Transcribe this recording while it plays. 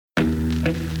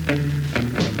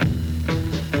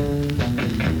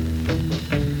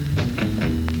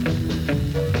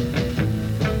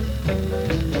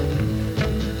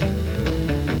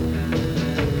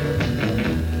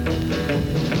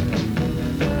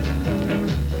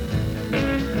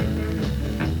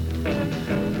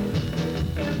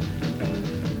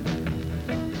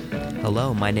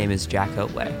Hello, my name is Jack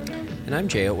Otway. And I'm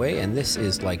Jay Otway, and this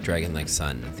is Like Dragon Like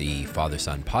Son, the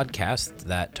father-son podcast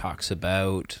that talks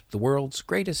about the world's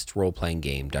greatest role-playing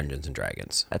game, Dungeons &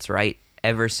 Dragons. That's right,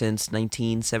 ever since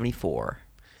 1974.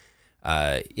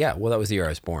 Yeah, well, that was the year I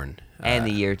was born. And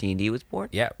the year D&D was born?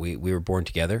 Yeah, we were born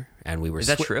together, and we were... Is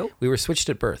that true? We were switched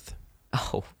at birth.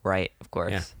 Oh, right, of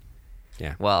course.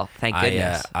 Yeah. Well, thank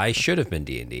goodness. I should have been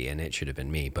D&D, and it should have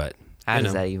been me, but... How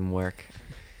does that even work?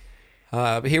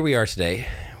 But here we are today.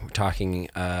 We're talking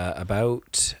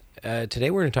about... today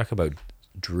we're going to talk about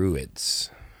druids.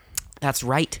 That's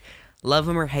right. Love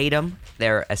them or hate them,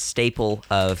 they're a staple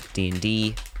of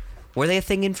D&D. Were they a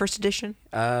thing in first edition?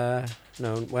 No,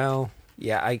 well,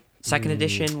 yeah, Second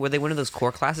edition, were they one of those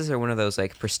core classes or one of those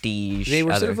like prestige? They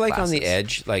were other sort of like classes? on the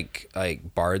edge, like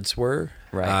bards were.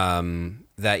 Right.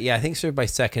 I think sort of by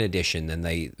second edition, then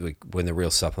when the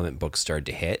real supplement books started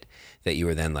to hit, that you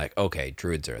were then like, okay,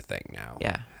 druids are a thing now.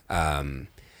 Yeah.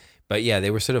 But yeah,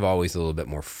 they were sort of always a little bit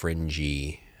more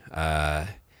fringy. I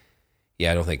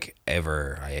don't think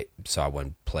ever I saw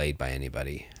one played by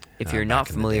anybody. If you're not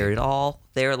familiar at all,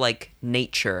 they're like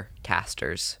nature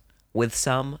casters with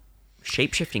some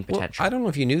shape-shifting potential. Well, I don't know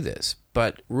if you knew this,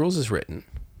 but rules is written.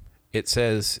 It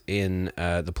says in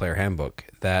the player handbook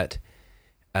that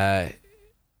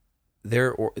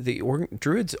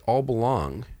druids all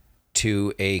belong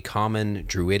to a common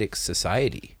druidic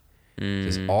society.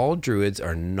 Because all druids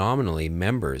are nominally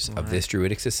members of this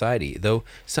druidic society, though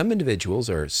some individuals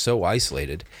are so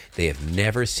isolated they have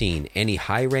never seen any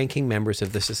high-ranking members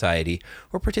of the society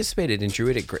or participated in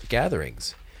druidic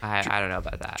gatherings. I don't know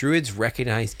about that. Druids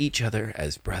recognize each other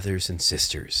as brothers and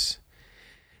sisters,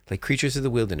 like creatures of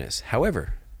the wilderness.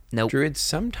 However, druids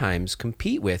sometimes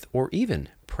compete with or even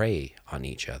prey on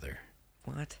each other.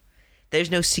 What? There's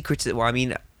no secrets. Well, I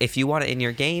mean, if you want it in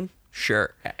your game,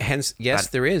 sure. Hence, yes,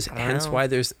 there is. Hence why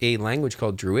there's a language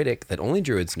called Druidic that only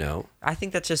druids know. I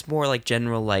think that's just more like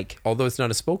general, like... Although it's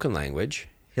not a spoken language.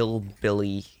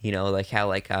 Hillbilly, like how,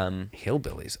 like...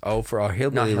 Hillbillies. Oh, for our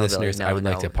hillbilly listeners, I would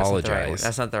like to apologize.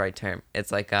 That's not the right term.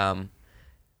 It's like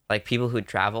people who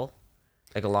travel,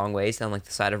 like a long ways down, like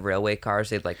the side of railway cars,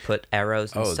 they'd, like, put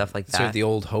arrows and stuff like that. Sort of the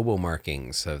old hobo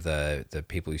markings of the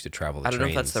people who used to travel the trains. I don't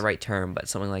know if that's the right term, but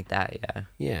something like that, yeah.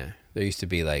 Yeah. There used to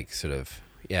be, like, sort of...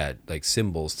 Yeah, like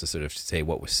symbols to sort of say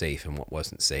what was safe and what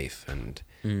wasn't safe and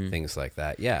things like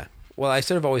that. Yeah. Well, I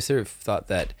sort of always sort of thought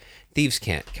that Thieves'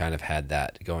 Cant kind of had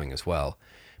that going as well.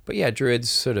 But yeah, druids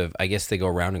sort of, I guess they go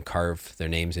around and carve their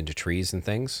names into trees and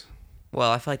things.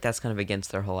 Well, I feel like that's kind of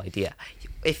against their whole idea.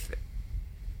 If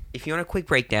you want a quick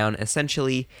breakdown,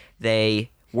 essentially they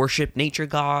worship nature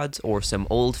gods or some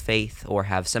old faith or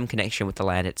have some connection with the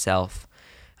land itself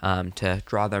to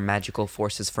draw their magical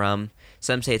forces from.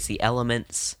 Some say it's the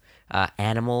elements,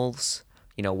 animals,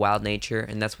 wild nature,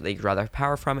 and that's what they draw their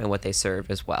power from and what they serve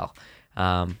as well.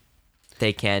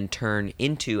 They can turn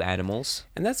into animals.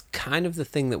 And that's kind of the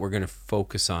thing that we're going to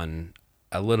focus on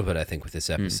a little bit, I think, with this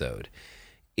episode,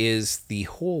 is the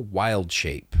whole wild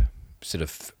shape sort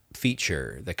of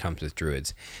feature that comes with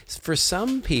druids. For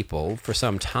some people, for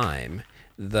some time,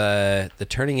 the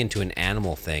turning into an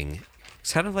animal thing...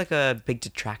 It's kind of like a big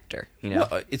detractor,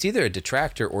 Well, it's either a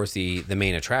detractor or it's the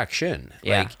main attraction.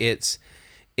 Yeah. Like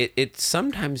it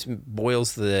sometimes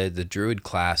boils the druid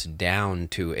class down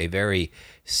to a very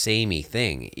samey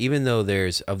thing, even though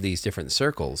there's of these different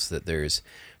circles, that there's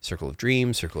Circle of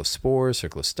Dreams, Circle of Spores,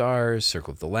 Circle of Stars,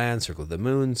 Circle of the Land, Circle of the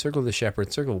Moon, Circle of the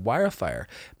Shepherd, Circle of Wildfire.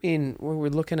 I mean, we're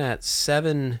looking at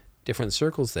 7 different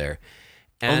circles there.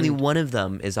 And only one of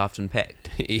them is often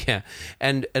picked. Yeah,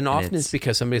 and often it's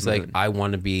because somebody's like, I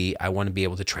want to be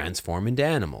able to transform into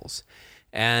animals,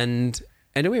 and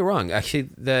don't get me wrong. Actually,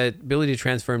 the ability to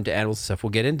transform to animals and stuff.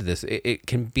 We'll get into this. It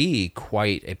can be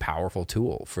quite a powerful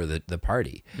tool for the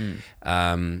party,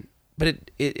 but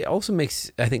it also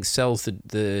makes, I think, sells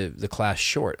the class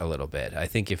short a little bit. I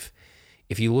think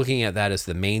if you're looking at that as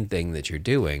the main thing that you're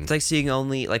doing, it's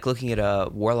like looking at a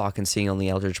warlock and seeing only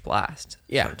Eldritch Blast.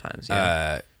 Yeah. Sometimes.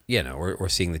 Or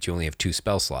seeing that you only have 2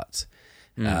 spell slots.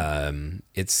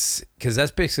 It's because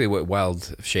that's basically what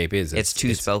wild shape is. It's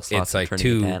 2 spell slots. It's like turning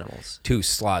into animals. 2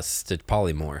 slots to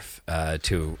polymorph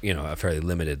to a fairly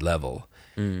limited level.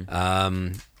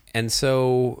 And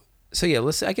so yeah,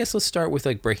 let's start with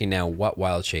like breaking down what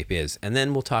wild shape is, and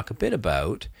then we'll talk a bit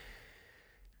about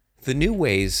the new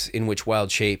ways in which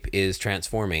Wild Shape is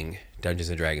transforming Dungeons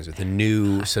and Dragons with the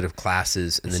new sort of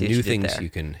classes and the new things you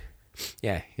can.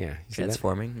 Yeah.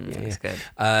 Transforming. That's good.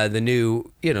 The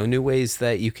new ways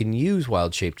that you can use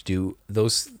Wild Shape to do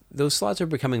those slots are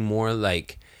becoming more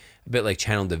like a bit like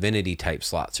Channel Divinity type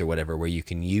slots or whatever, where you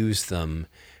can use them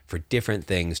for different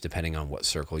things depending on what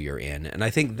circle you're in. And I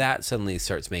think that suddenly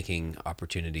starts making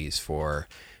opportunities for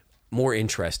more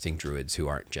interesting druids who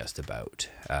aren't just about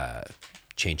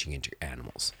changing into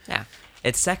animals. Yeah.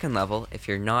 At second level, if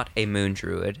you're not a moon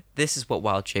druid, this is what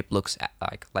Wild Shape looks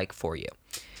like for you.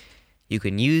 You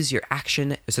can use your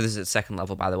action. So this is at second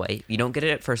level, by the way. You don't get it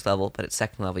at first level, but at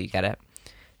second level, you get it.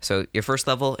 So your first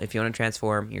level, if you want to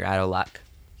transform, you're out of luck.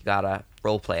 You gotta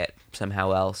roleplay it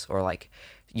somehow else, or like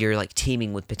you're like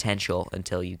teeming with potential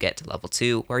until you get to level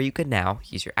 2, where you can now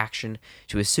use your action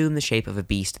to assume the shape of a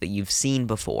beast that you've seen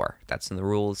before. That's in the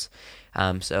rules.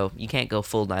 So you can't go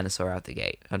full dinosaur out the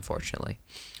gate, unfortunately.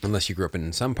 Unless you grew up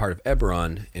in some part of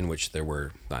Eberron in which there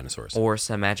were dinosaurs. Or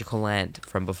some magical land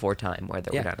from before time where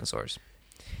there were dinosaurs.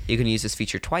 You can use this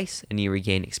feature twice, and you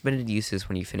regain expended uses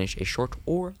when you finish a short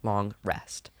or long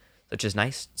rest, which is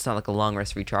nice. It's not like a long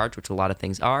rest recharge, which a lot of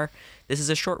things are. This is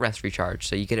a short rest recharge,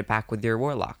 so you get it back with your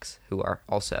warlocks, who are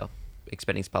also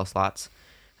expending spell slots,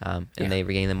 and they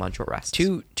regain them on short rests.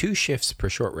 Two shifts per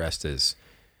short rest is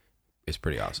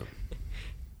pretty awesome.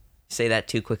 Say that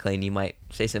too quickly, and you might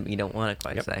say something you don't want to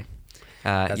quite say.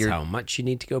 That's how much you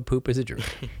need to go poop as a druid.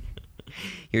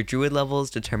 Your druid levels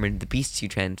determine the beasts you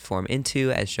transform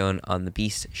into, as shown on the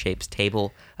beast shapes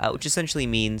table, which essentially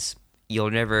means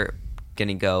you're never going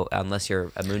to go, unless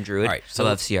you're a moon druid,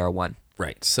 above CR1.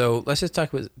 Right. So let's just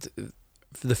talk about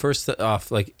the first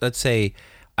off. Like, let's say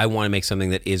I want to make something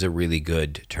that is a really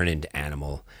good turn into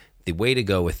animal. The way to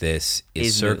go with this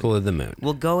is Circle of the Moon.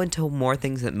 We'll go into more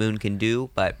things that Moon can do,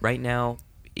 but right now,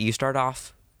 you start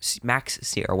off max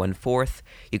CR1 4th.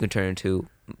 You can turn into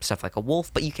stuff like a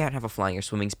wolf, but you can't have a flying or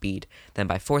swimming speed. Then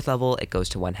by 4th level, it goes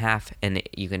to 1/2, and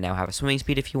you can now have a swimming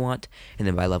speed if you want. And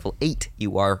then by level 8,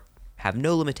 you have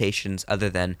no limitations other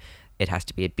than it has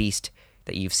to be a beast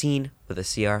that you've seen with a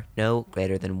CR no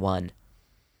greater than 1.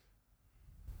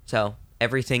 So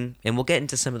everything, and we'll get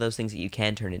into some of those things that you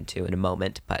can turn into in a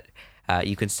moment, but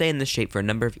you can stay in this shape for a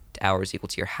number of hours equal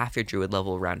to your half your druid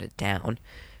level rounded down.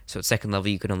 So at second level,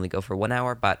 you can only go for 1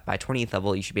 hour, but by 20th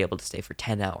level, you should be able to stay for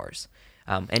 10 hours.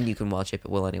 And you can wild shape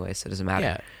at will anyway, so it doesn't matter.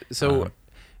 Yeah. So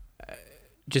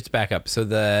just to back up, so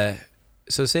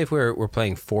say if we're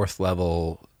playing 4th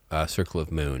level Circle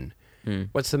of Moon,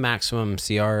 what's the maximum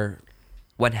CR?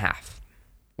 1/2.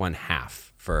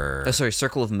 1/2 for. Oh, sorry,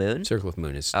 Circle of Moon. Circle of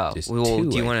Moon is. Oh, is well,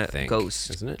 2, do you want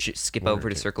to skip over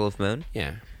to Circle of Moon?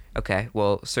 Yeah. Okay,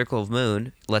 well, Circle of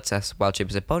Moon lets us wild shape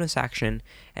as a bonus action,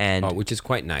 and which is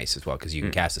quite nice as well, because you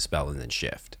can cast a spell and then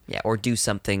shift. Yeah, or do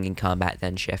something in combat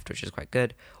then shift, which is quite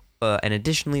good. And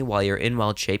additionally, while you're in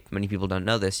wild shape, many people don't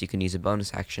know this, you can use a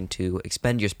bonus action to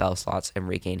expend your spell slots and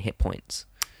regain hit points.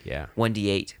 Yeah.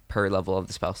 1d8 per level of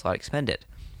the spell slot expended,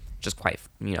 which is quite,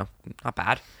 not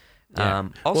bad. Yeah.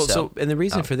 Also, and the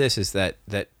reason for this is that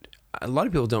a lot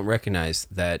of people don't recognize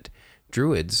that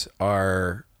druids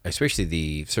are, especially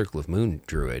the Circle of Moon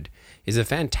druid, is a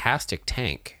fantastic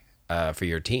tank for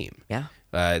your team. Yeah.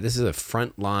 This is a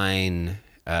frontline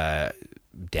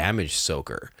damage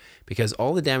soaker, because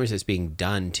all the damage that's being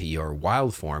done to your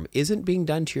wild form isn't being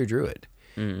done to your druid.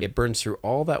 It burns through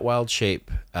all that wild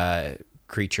shape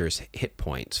creature's hit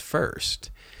points first.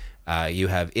 You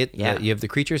have you have the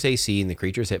creature's AC and the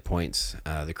creature's hit points,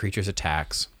 the creature's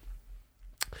attacks.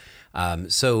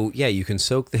 So you can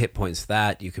soak the hit points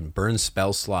that you can burn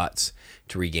spell slots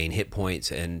to regain hit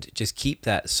points and just keep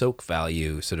that soak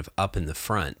value sort of up in the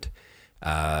front,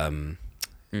 while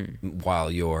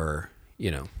you're,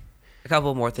 a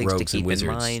couple more things to keep in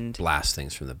wizards mind. Blast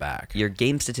things from the back. Your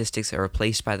game statistics are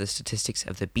replaced by the statistics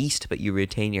of the beast, but you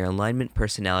retain your alignment,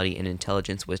 personality, and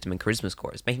intelligence, wisdom, and charisma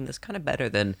scores, making this kind of better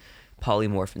than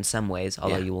polymorph in some ways,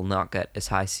 although you will not get as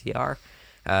high CR.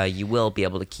 You will be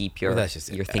able to keep your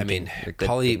thinking, your good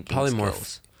polymorph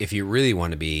skills. If you really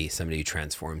want to be somebody who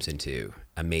transforms into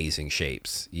amazing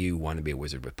shapes, you want to be a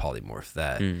wizard with polymorph.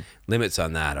 That limits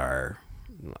on that are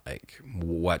like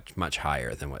much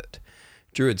higher than what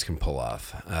druids can pull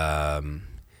off. The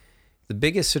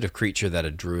biggest sort of creature that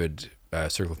a druid,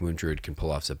 Circle of Moon druid, can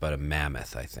pull off is about a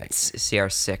mammoth, I think. It's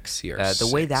CR6. The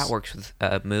way that works with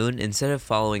Moon, instead of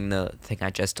following the thing I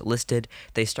just listed,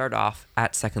 they start off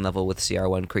at second level with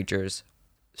CR1 creatures,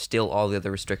 still all the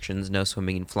other restrictions, no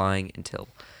swimming and flying until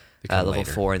level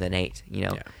later. 4 and then 8,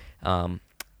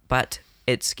 But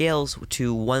it scales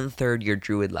to 1/3 your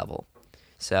druid level.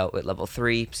 So at level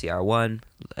 3, CR1,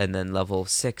 and then level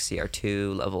 6,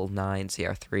 CR2, level 9,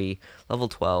 CR3, level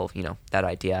 12, that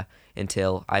idea,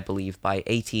 until I believe by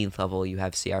 18th level you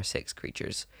have CR6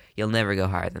 creatures. You'll never go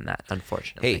higher than that,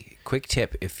 unfortunately. Hey, quick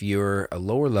tip. If you're a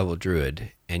lower level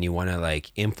druid and you want to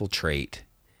infiltrate,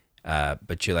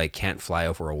 but you can't fly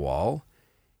over a wall,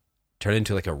 turn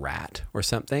into a rat or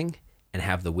something and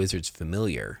have the wizard's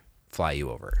familiar fly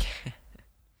you over.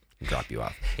 Drop you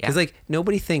off. Because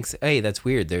nobody thinks, hey, that's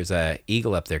weird. There's a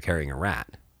eagle up there carrying a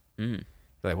rat.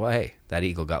 Well, hey, that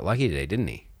eagle got lucky today, didn't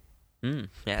he?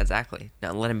 Yeah, exactly.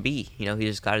 Now let him be. He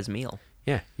just got his meal.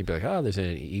 Yeah, you'd be like, oh, there's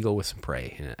an eagle with some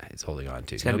prey and it's holding on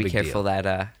to. Just gotta be careful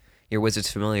that your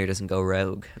wizard's familiar doesn't go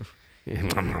rogue. Well,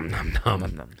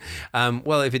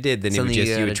 if it did, then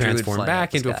you would transform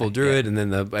back into a full druid, and then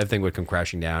the thing would come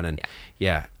crashing down. And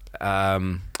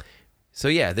so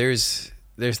there's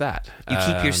that. You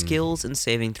keep your skills and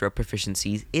saving throw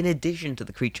proficiencies in addition to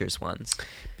the creature's ones.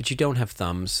 But you don't have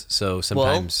thumbs, so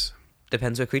sometimes...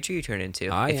 Depends what creature you turn into.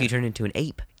 If you turn into an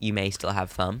ape, you may still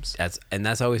have thumbs.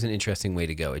 That's always an interesting way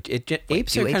to go.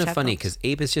 Apes are kind of funny because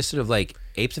ape is just sort of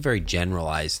ape's a very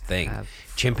generalized thing.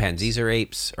 Chimpanzees are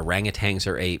apes, orangutans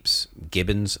are apes,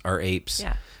 gibbons are apes.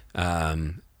 Yeah.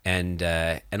 And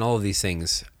all of these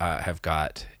things have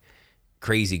got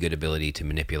crazy good ability to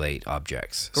manipulate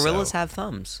objects. Gorillas have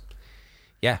thumbs.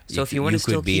 Yeah. So if you want to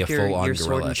still keep your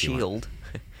sword and shield,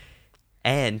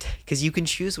 and because you can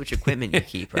choose which equipment you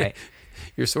keep, right?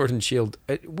 Your sword and shield.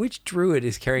 Which druid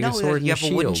is carrying a sword and you a have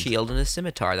shield? a wooden shield and a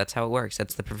scimitar. That's how it works.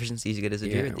 That's the proficiencies you get as a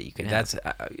druid that you can have.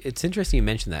 It's interesting you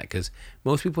mention that because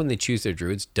most people, when they choose their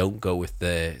druids, don't go with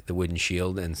the wooden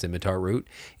shield and scimitar route.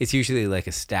 It's usually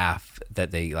a staff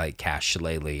that they cast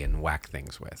shillelagh and whack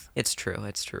things with. It's true.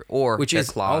 Or which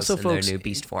is claws also, folks, their new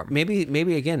beast form.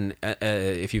 Maybe again,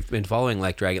 if you've been following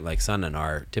Dragon Like Sun and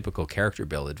our typical character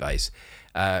build advice,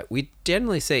 we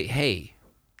generally say, hey,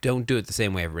 don't do it the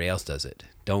same way everybody else does it.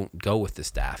 Don't go with the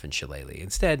staff and shillelagh.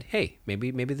 Instead, hey,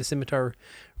 maybe the scimitar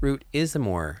route is the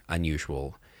more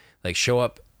unusual. Show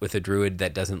up with a druid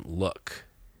that doesn't look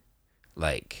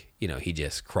like, he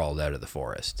just crawled out of the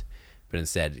forest. But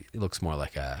instead, it looks more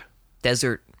like a...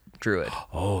 desert druid.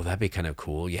 Oh, that'd be kind of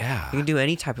cool, yeah. You can do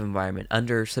any type of environment.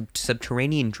 Under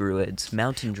subterranean druids,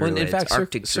 mountain druids, in fact,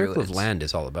 Arctic druids. Circle of Land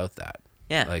is all about that.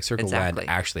 Yeah, Circle of Land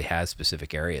actually has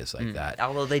specific areas like that.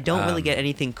 Although they don't really get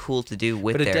anything cool to do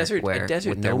with a desert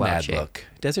nomad look.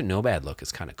 Desert nomad look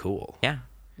is kind of cool. Yeah,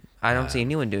 I don't see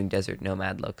anyone doing desert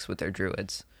nomad looks with their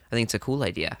druids. I think it's a cool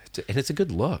idea, and it's a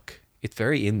good look. It's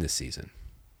very in this season.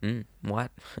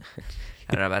 What?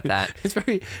 I don't know about that. It's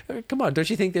very. Come on, don't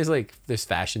you think there's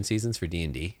fashion seasons for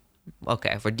D&D?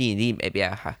 Okay, for D&D maybe.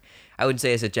 I would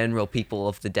say as a general people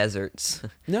of the deserts.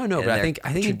 No, but I think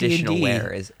traditional D&D,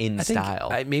 wear is in style.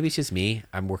 Maybe it's just me.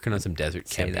 I'm working on some desert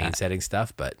campaign setting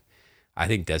stuff, but I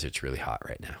think desert's really hot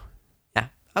right now. Yeah.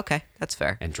 Okay, that's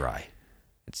fair. And dry.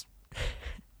 It's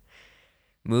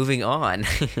moving on.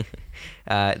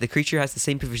 The creature has the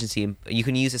same proficiency. You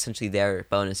can use essentially their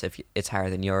bonus if it's higher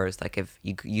than yours. If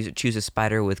you choose a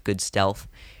spider with good stealth,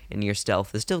 and your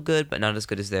stealth is still good, but not as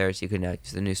good as theirs, you can now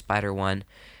use the new spider one.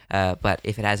 But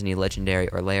if it has any legendary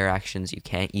or layer actions, you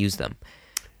can't use them.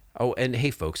 Oh, and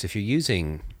hey, folks, if you're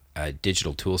using a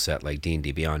digital tool set like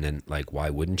D&D Beyond, and why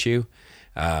wouldn't you?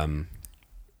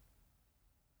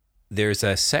 There's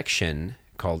a section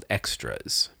called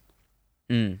Extras.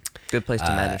 Good place to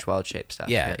manage wild shape stuff.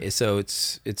 Yeah, so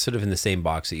it's sort of in the same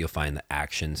box that you'll find the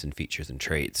actions and features and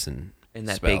traits and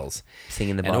that spells. Big thing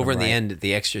in the bottom, and over in the end,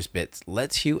 the extras bit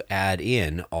lets you add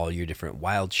in all your different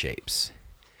wild shapes.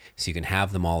 So you can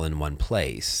have them all in one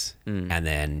place and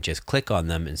then just click on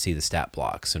them and see the stat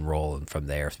blocks and roll them from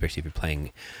there, especially if you're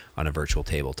playing on a virtual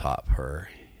tabletop or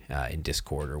in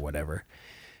Discord or whatever.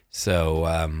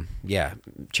 So,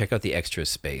 check out the extras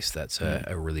space. That's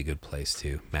a really good place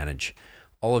to manage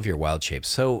all of your wild shapes.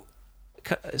 So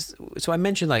I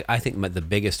mentioned, I think the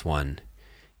biggest one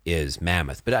is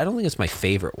Mammoth, but I don't think it's my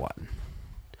favorite one.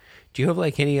 Do you have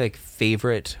any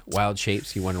favorite wild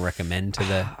shapes you want to recommend to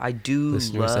the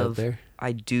listeners out there?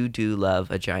 I do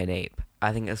love a giant ape.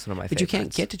 I think that's one of my favorites. But you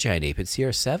can't get to giant ape. It's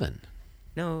CR7.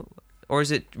 No, or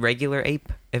is it regular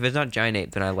ape? If it's not giant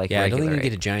ape, then I like regular I don't think you ape. can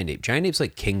get a giant ape. Giant ape's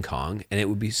like King Kong, and it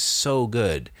would be so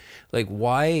good.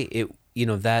 Why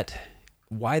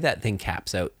that thing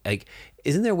caps out?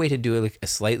 Isn't there a way to do a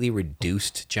slightly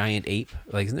reduced giant ape?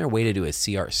 Isn't there a way to do a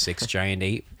CR6 giant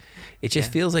ape? It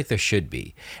just feels like there should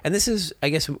be. And this is, I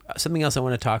guess, something else I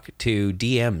want to talk to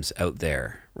DMs out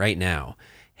there right now.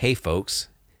 Hey, folks,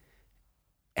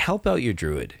 help out your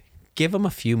druid. Give them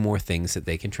a few more things that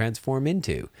they can transform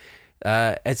into.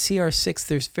 At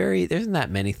CR6, there isn't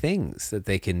that many things that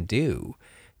they can do.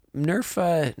 Nerf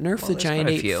the giant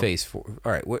ape phase 4.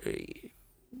 All right,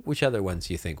 which other ones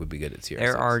do you think would be good at CR6?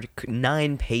 There are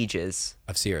 9 pages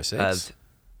of CR6 of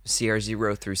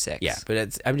CR0 through 6. Yeah,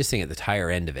 but I'm just saying at the higher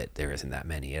end of it, there isn't that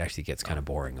many. It actually gets kind of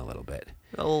boring a little bit.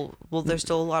 Well, there's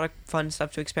still a lot of fun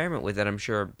stuff to experiment with that I'm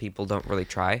sure people don't really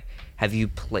try. Have you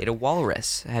played a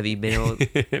walrus? Have you been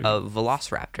a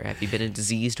velociraptor? Have you been a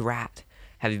diseased rat?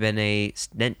 Have you been a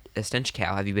stench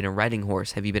cow? Have you been a riding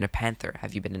horse? Have you been a panther?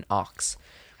 Have you been an ox?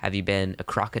 Have you been a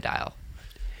crocodile?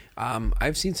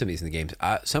 I've seen some of these in the games.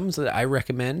 Some that I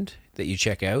recommend that you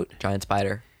check out. Giant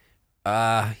spider.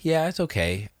 Yeah, it's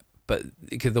okay, but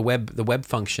because the web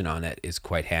function on it is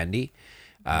quite handy.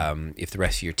 If the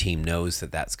rest of your team knows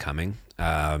that that's coming,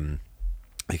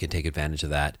 you can take advantage of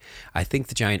that. I think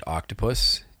the giant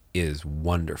octopus is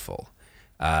wonderful.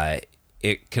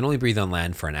 It can only breathe on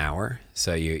land for an hour,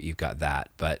 so you've got that.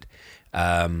 But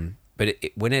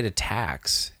when it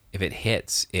attacks, if it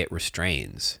hits, it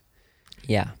restrains.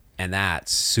 Yeah. And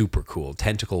that's super cool.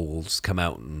 Tentacles come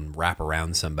out and wrap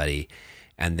around somebody,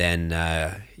 and then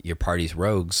your party's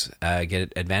rogues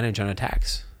get advantage on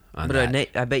attacks. But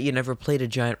Nate, I bet you never played a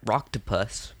giant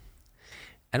rocktopus.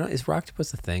 Is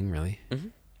rocktopus a thing, really? Mm-hmm.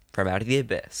 From out of the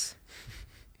abyss.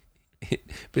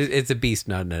 But it's a beast,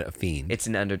 not a fiend. It's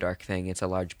an Underdark thing. It's a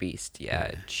large beast. Yeah,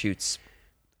 it shoots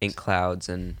ink clouds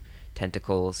and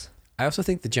tentacles. I also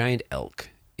think the giant elk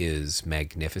is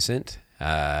magnificent.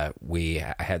 I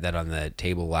had that on the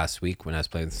table last week when I was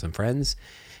playing with some friends,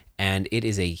 and it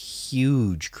is a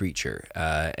huge creature.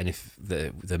 And if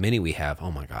the mini we have,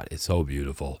 oh my god, it's so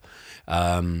beautiful.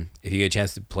 If you get a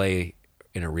chance to play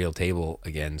in a real table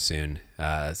again soon,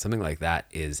 something like that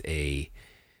is a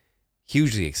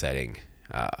hugely exciting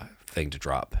thing to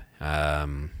drop.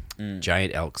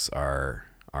 Giant elks are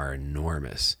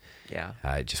enormous. Yeah,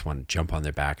 I just want to jump on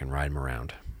their back and ride them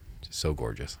around. It's so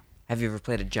gorgeous. Have you ever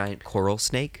played a giant coral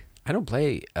snake? I don't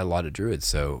play a lot of druids,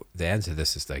 so the answer to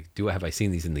this is like, have I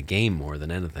seen these in the game more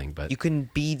than anything? But you can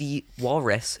be the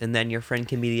walrus, and then your friend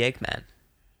can be the Eggman.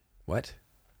 What?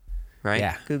 Right?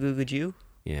 Yeah. Goo.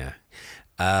 Yeah.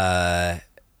 I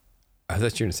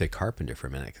thought you were gonna say carpenter for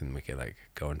a minute, and we could like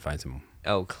go and find some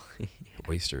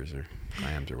oysters or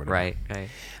clams or whatever. Right.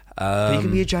 But you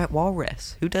can be a giant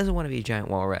walrus. Who doesn't want to be a giant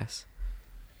walrus?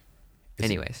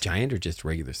 Anyways, giant or just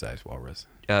regular sized walrus?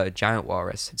 Giant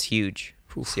walrus. It's huge.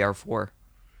 CR4.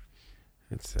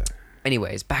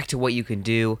 Anyways, back to what you can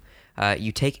do.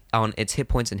 You take on its hit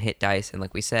points and hit dice, and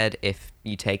like we said, if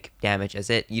you take damage as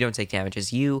it, you don't take damage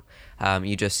as you.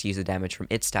 You just use the damage from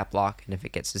its stat block, and if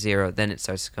it gets to 0, then it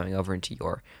starts going over into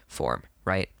your form,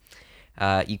 right?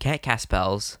 You can't cast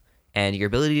spells, and your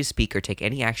ability to speak or take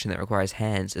any action that requires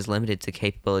hands is limited to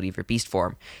capability of your beast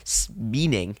form,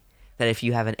 meaning that if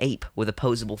you have an ape with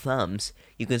opposable thumbs,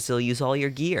 you can still use all your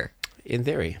gear. In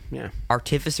theory, yeah.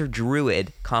 Artificer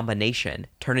Druid combination,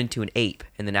 turn into an ape,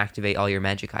 and then activate all your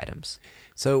magic items.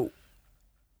 So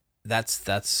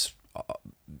that's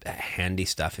handy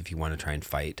stuff if you want to try and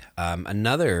fight.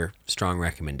 Another strong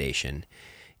recommendation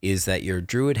is that your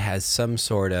druid has some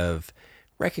sort of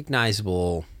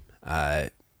recognizable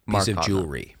piece of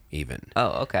jewelry, even.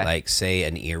 Oh, okay. Like, say,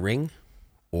 an earring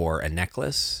or a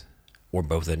necklace, or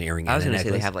both an earring and a necklace. I was going to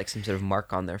say they have like some sort of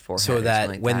mark on their forehead. So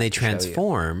that when they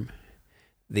transform,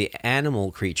 the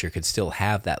animal creature could still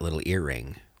have that little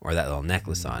earring or that little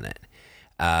necklace on it.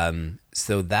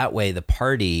 So that way the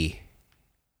party,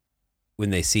 when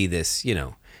they see this,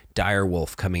 dire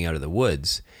wolf coming out of the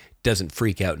woods, doesn't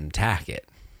freak out and attack it.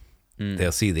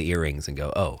 They'll see the earrings and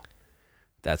go, oh,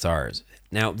 that's ours.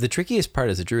 Now, the trickiest part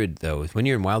as a druid, though, is when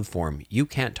you're in wild form, you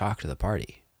can't talk to the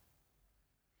party.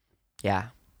 Yeah.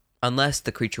 Unless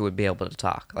the creature would be able to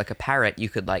talk. Like a parrot, you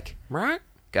could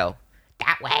go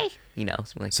that way, something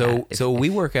like that. So we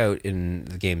work out in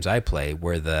the games I play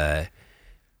where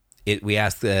we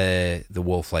ask the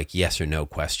wolf like yes or no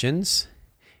questions,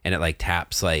 and it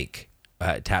taps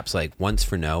once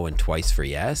for no and twice for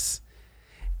yes,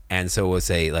 and so we'll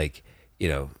say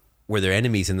were there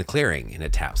enemies in the clearing, and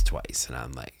it taps twice, and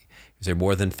I'm like, is there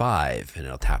more than 5, and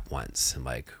it'll tap once,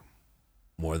 and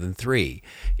more than 3,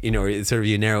 it's sort of,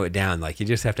 you narrow it down, you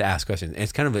just have to ask questions.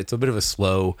 And it's a bit of a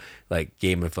slow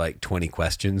game of 20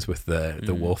 questions with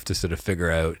the wolf to sort of figure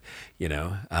out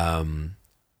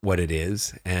what it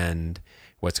is and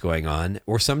what's going on.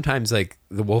 Or sometimes the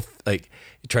wolf it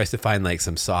tries to find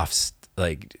some soft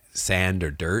sand or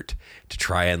dirt to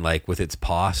try and with its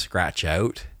paw scratch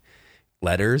out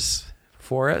letters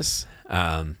for us,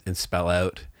 and spell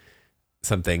out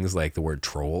some things like the word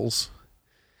trolls.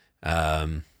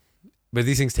 But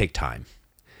these things take time.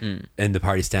 and the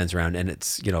party stands around, and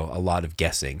it's, you know, a lot of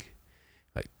guessing.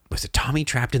 Like, was it Tommy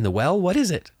trapped in the well? What is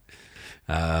it?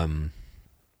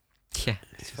 Yeah,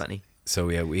 it's funny. So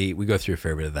yeah, we go through a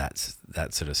fair bit of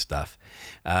that sort of stuff.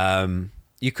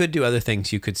 You could do other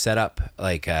things. You could set up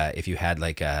like if you had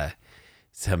like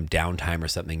some downtime or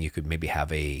something, you could maybe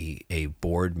have a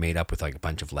board made up with like a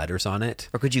bunch of letters on it.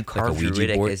 Or could you carve Ouija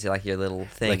Druidic board. as like your little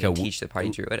thing Like and teach the party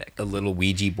Druidic? A little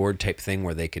Ouija board type thing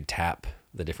where they could tap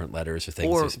the different letters or things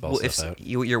Or to spell if stuff out.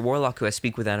 your warlock who has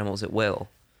speak with animals at will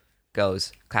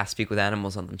goes cast speak with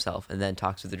animals on themselves and then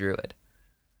talks with the druid.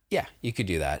 Yeah, you could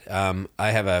do that.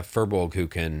 I have a Furbolg who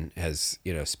has,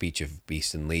 you know, speech of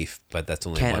beast and leaf, but that's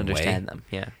only Can't one understand way. them.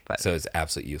 Yeah, but So it's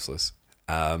absolutely useless.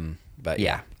 But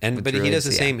Yeah, and with but he does druids,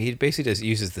 the yeah. same. He basically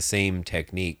uses the same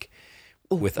technique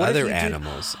with what if other you do-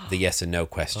 animals, the yes and no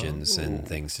questions and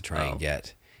things to try and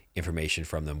get information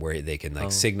from them, where they can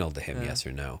like signal to him yes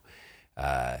or no.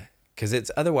 Because it's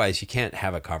otherwise you can't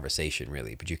have a conversation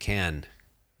really, but you can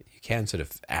sort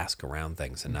of ask around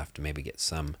things enough to maybe get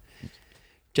some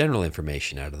general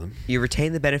information out of them. You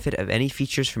retain the benefit of any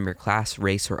features from your class,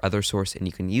 race, or other source, and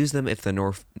you can use them if the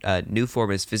new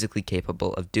form is physically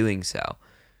capable of doing so.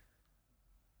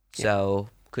 Yeah. So,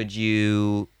 could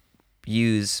you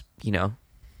use, you know,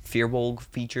 Fearbolg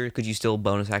feature? Could you still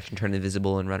bonus action turn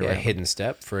invisible and run Yeah, around? hidden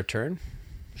step for a turn.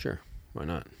 Sure, why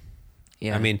not?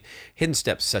 Yeah, I mean, hidden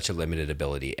step's such a limited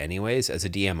ability anyways. As a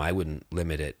DM, I wouldn't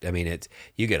limit it. I mean,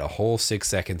 you get a whole 6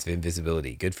 seconds of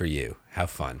invisibility. Good for you. Have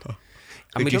fun.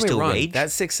 I mean, you don't get me still wrong, rage? that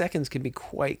 6 seconds can be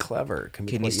quite clever. Can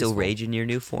you still useful. rage in your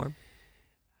new form?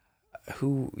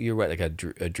 You're what, like a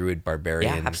druid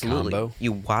barbarian Yeah, absolutely. combo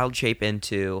You wild shape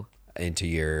into,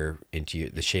 into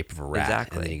the shape of a rat,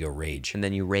 Exactly. and then you go rage. and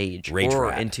then you rage, Rage or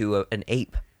rat. into an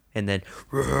ape, and then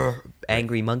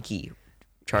angry monkey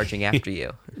charging after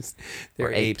you. They're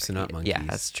Or ape. apes and not monkeys. Yeah,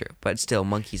 that's true. But still,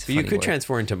 monkeys. But you could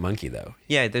transform into monkey though.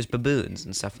 Yeah, there's baboons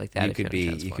and stuff like that. You if could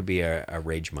wanna be transform. a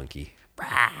rage monkey.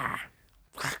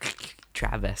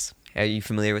 Travis. Are you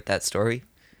familiar with that story?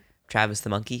 Travis the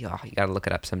monkey? Oh, you gotta look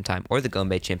it up sometime. Or the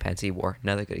Gombe chimpanzee war.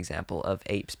 Another good example of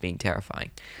apes being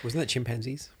terrifying. Wasn't that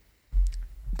chimpanzees?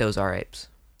 Those are apes.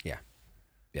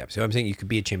 Yeah. So I'm saying you could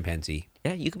be a chimpanzee.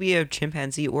 Yeah, you could be a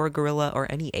chimpanzee or a gorilla or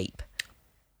any ape.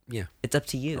 Yeah. It's up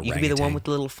to you. You could be the one Orangutan. with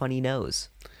the little funny nose.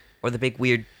 Or the big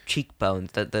weird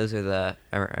cheekbones. Those are the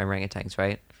orangutans,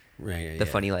 right? Right. The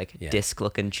funny, like, Yeah.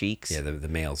 disc-looking cheeks. Yeah, the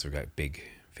males have got big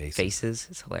faces. Faces.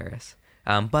 It's hilarious.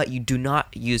 But you do not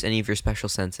use any of your special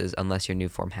senses unless your new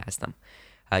form has them.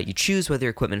 You choose whether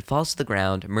your equipment falls to the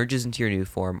ground, merges into your new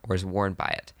form, or is worn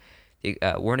by it. The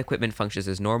worn equipment functions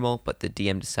as normal, but the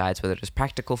DM decides whether it is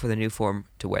practical for the new form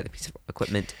to wear the piece of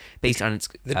equipment based on its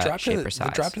shape or size.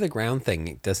 The drop to the ground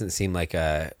thing doesn't seem like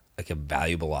a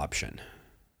valuable option.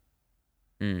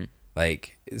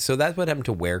 Like, so that's what happened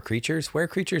to were creatures. Were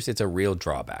creatures, it's a real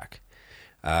drawback.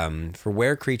 For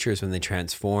were creatures, when they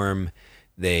transform,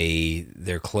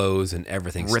 their clothes and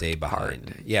everything Rip stay apart.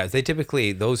 behind. Yeah, they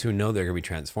typically, those who know they're going to be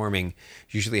transforming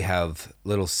usually have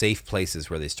little safe places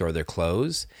where they store their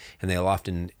clothes, and they'll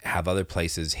often have other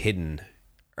places hidden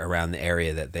around the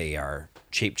area that they are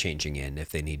shape changing in if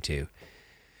they need to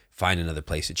find another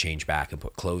place to change back and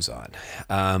put clothes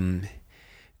on.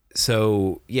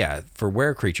 So yeah, for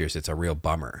were creatures, it's a real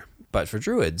bummer. But for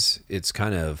druids, it's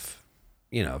kind of,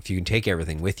 you know, if you can take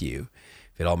everything with you,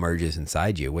 if it all merges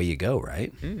inside you, away you go,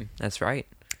 right? That's right.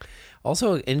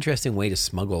 Also, an interesting way to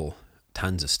smuggle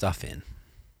tons of stuff in.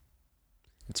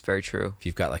 It's very true. If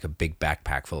you've got like a big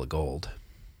backpack full of gold,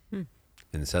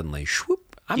 and suddenly,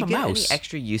 swoop, I'm do you a get mouse. any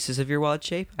extra uses of your wild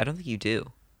shape? I don't think you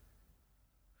do.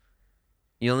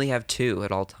 You only have 2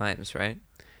 at all times, right?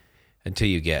 Until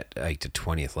you get like to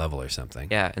 20th level or something.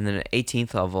 Yeah, and then at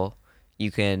 18th level, you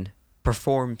can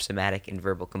perform somatic and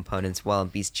verbal components while in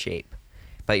beast shape,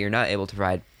 but you're not able to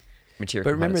provide material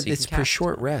But remember, components. So you it's can for cast.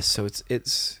 short rest, so it's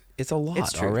a lot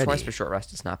It's true. already. Twice per short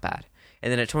rest is not bad.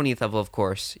 And then at 20th level, of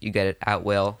course, you get it at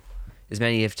will as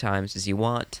many of times as you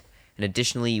want. And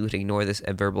additionally, you would ignore this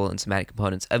verbal and somatic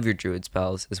components of your druid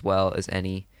spells, as well as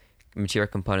any material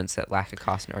components that lack a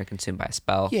cost and are consumed by a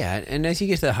spell. Yeah, and as you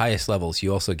get to the highest levels,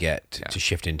 you also get to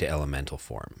shift into elemental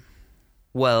form.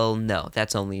 Well, no,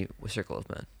 that's only with Circle of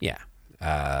Moon. Yeah,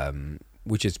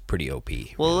 which is pretty OP.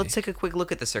 Well, really. let's take a quick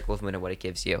look at the Circle of Moon and what it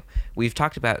gives you. We've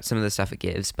talked about some of the stuff it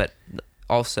gives, but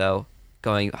also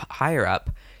going higher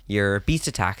up, your beast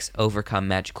attacks overcome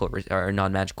magical or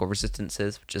non-magical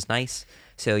resistances, which is nice.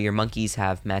 So your monkeys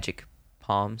have magic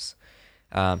palms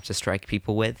to strike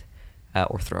people with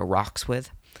or throw rocks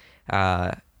with.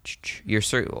 Your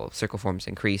circle forms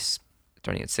increase.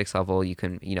 Starting at 6th level, you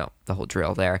can, the whole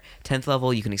drill there. 10th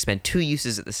level, you can expend 2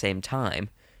 uses at the same time.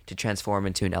 to transform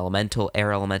into an elemental,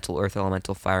 air elemental, earth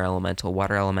elemental, fire elemental,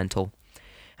 water elemental.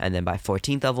 And then by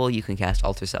 14th level, you can cast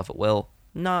Alter Self at will.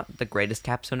 Not the greatest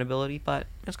capstone ability, but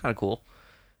it's kind of cool.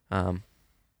 I'm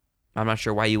not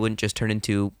sure why you wouldn't just turn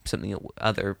into something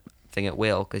other thing at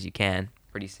will, because you can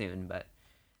pretty soon, but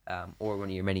or one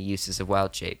of your many uses of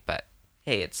wild shape. But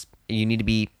hey, you need to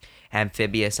be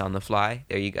amphibious on the fly.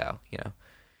 There you go. You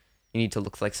need to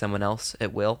look like someone else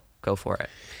at will. Go for it.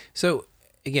 So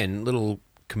again, little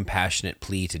compassionate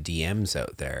plea to DMs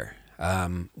out there.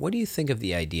 What do you think of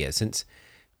the idea? Since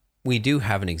we do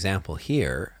have an example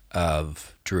here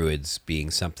of druids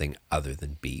being something other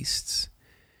than beasts,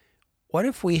 what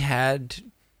if we had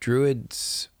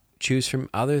druids choose from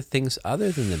other things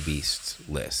other than the beasts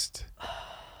list?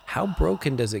 How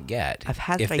broken does it get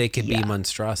if they could be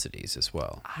monstrosities as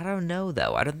well? I don't know,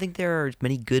 though. I don't think there are as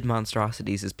many good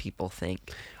monstrosities as people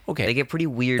think. Okay. They get pretty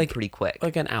weird pretty quick.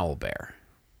 Like an owlbear.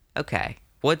 Okay.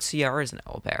 What CR is an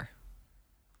owlbear?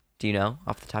 Do you know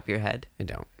off the top of your head? I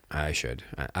don't. I should.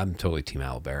 I'm totally team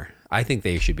owlbear. I think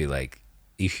they should be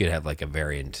you should have a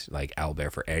variant like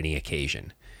owlbear for any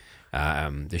occasion.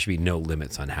 There should be no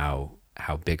limits on how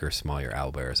big or small your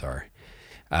owlbears are.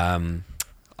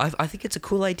 I think it's a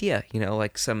cool idea,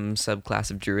 like some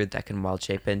subclass of druid that can wild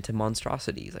shape into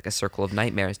monstrosities, like a Circle of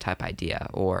Nightmares type idea,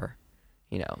 or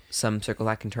some circle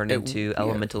that can turn into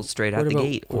elementals straight out the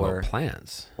gate, or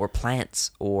plants, or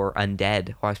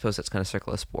undead. Well, I suppose that's kind of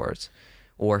Circle of Spores,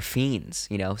 or fiends.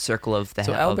 Circle of the.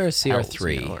 So owlbears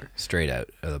CR3 straight out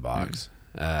of the box.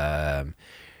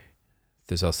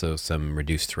 There's also some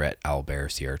reduced threat owlbear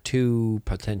CR2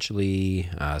 potentially.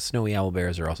 Snowy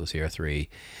owlbears are also CR3.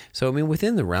 So I mean,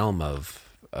 within the realm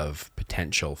of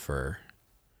potential for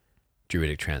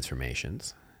druidic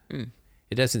transformations,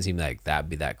 it doesn't seem like that'd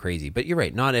be that crazy. But you're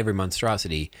right. Not every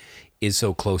monstrosity is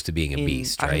so close to being a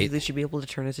beast, right? I think they should be able to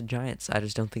turn into giants. I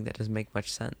just don't think that doesn't make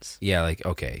much sense. Yeah,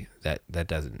 okay, that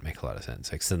doesn't make a lot of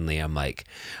sense. Like suddenly I'm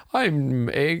I'm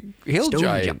a hill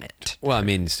giant. Well, I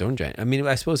mean stone giant. I mean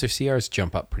I suppose their CRs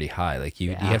jump up pretty high. Like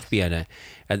you have to be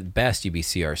at best you'd be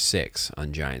CR6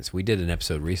 on giants. We did an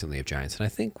episode recently of giants, and I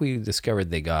think we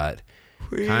discovered they got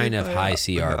kind of high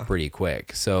CR pretty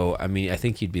quick. So I mean I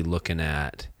think you'd be looking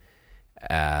at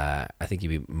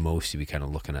you'd be kind of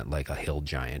looking at like a hill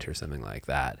giant or something like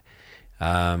that.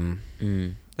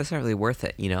 That's not really worth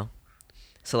it,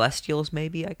 Celestials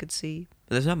maybe I could see.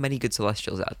 There's not many good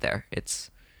celestials out there. It's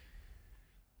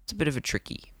a bit of a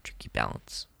tricky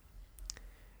balance.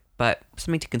 But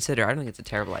something to consider. I don't think it's a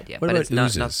terrible idea. What but about it's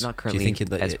oozes? not currently Do you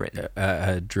think as written.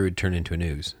 A druid turn into an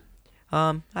ooze?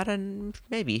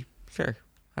 Maybe. Sure.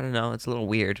 I don't know. It's a little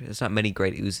weird. There's not many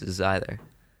great oozes either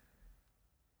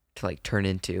to turn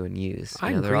into and use.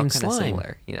 They're all kind of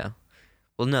similar,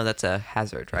 Well, no, that's a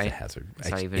hazard, right? It's a hazard. It's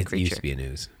not even a creature. It used to be a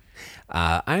ooze.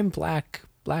 I'm black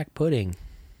pudding.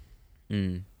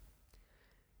 Moving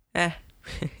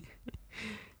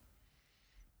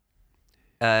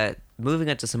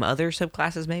on to some other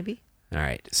subclasses, maybe. All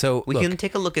right, so we can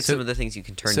take a look at some of the things you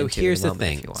can turn into. So here's the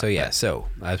thing. Want, so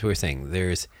as we were saying,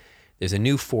 there's a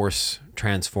new force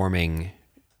transforming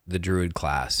the druid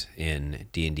class in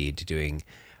D&D to doing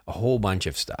a whole bunch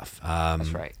of stuff. That's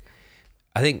right.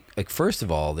 I think, first of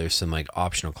all, there's some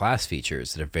optional class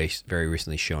features that have very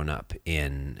recently shown up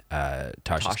in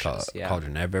Tasha's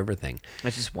Cauldron of Everything.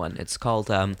 That's just one. It's called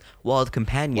Wild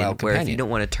Companion, where if you don't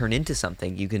want to turn into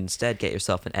something, you can instead get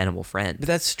yourself an animal friend. But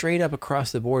that's straight up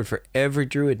across the board for every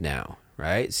druid now,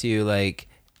 right? So you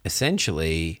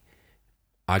essentially,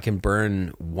 I can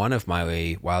burn one of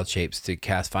my wild shapes to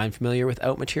cast Find Familiar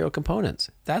without material components.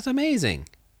 That's amazing.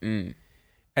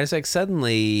 And it's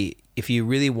suddenly, if you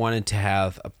really wanted to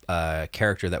have a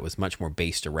character that was much more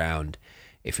based around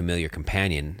a familiar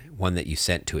companion, one that you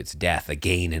sent to its death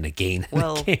again and again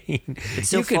and again. It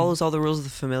still follows all the rules of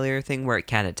the familiar thing where it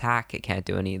can't attack, it can't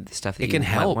do any of the stuff that you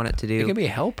might want it to do. It can be a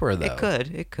helper, though.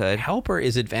 It could. Helper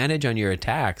is advantage on your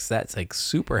attacks. That's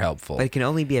super helpful. But it can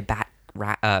only be a bat,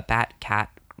 cat,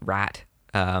 rat,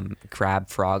 crab,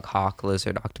 frog, hawk,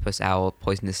 lizard, octopus, owl,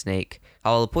 poisonous snake.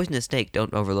 Oh, the poisonous snake,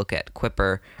 don't overlook it.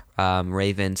 Quipper,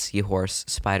 raven, seahorse,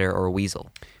 spider, or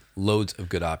weasel. Loads of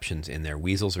good options in there.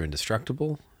 Weasels are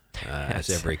indestructible,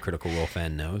 as every Critical Role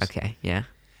fan knows. Okay, yeah.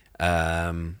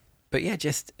 But yeah,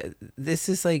 just this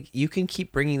is you can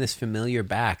keep bringing this familiar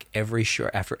back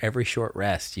after every short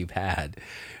rest you've had,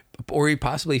 or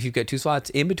possibly if you've got 2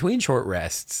 slots in between short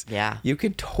rests. Yeah, you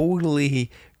could totally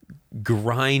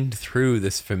grind through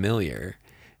this familiar.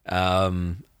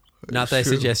 Not that I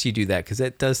suggest you do that, because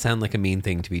that does sound like a mean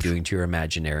thing to be doing to your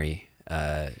imaginary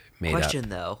made Question, up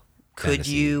though. Could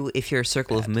you, if you're a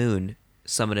Circle of Moon,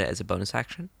 summon it as a bonus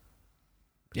action?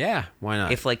 Yeah, why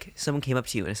not? If like someone came up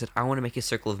to you and said, I want to make a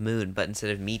Circle of Moon, but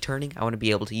instead of me turning, I want to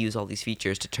be able to use all these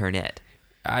features to turn it.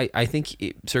 I think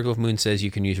Circle of Moon says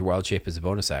you can use your Wild Shape as a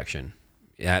bonus action.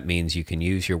 That means you can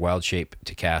use your Wild Shape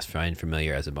to cast Find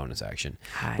Familiar as a bonus action,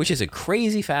 which is a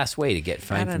crazy fast way to get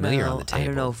Find Familiar on the table. I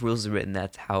don't know if rules are written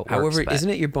that's how it works. However, isn't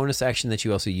it your bonus action that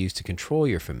you also use to control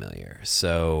your Familiar?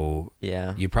 So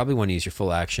yeah, you probably want to use your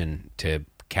full action to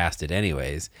cast it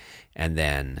anyways, and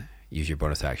then use your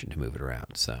bonus action to move it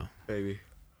around. So maybe.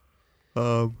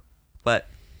 But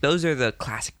those are the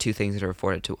classic two things that are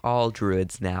afforded to all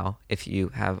druids now if you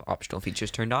have optional features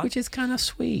turned on. Which is kind of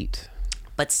sweet.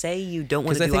 But say you don't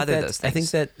want to do either of those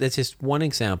things. I think that's just one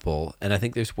example, and I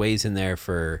think there's ways in there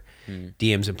for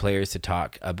DMs and players to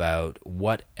talk about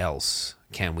what else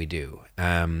can we do.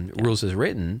 Rules as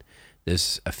written,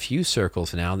 there's a few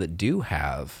circles now that do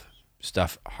have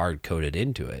stuff hard-coded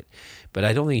into it, but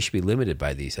I don't think you should be limited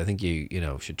by these. I think you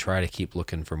should try to keep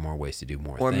looking for more ways to do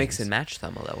more or things. Mix and match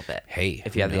them a little bit. Hey,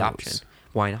 if you have the option.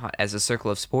 Why not? As a Circle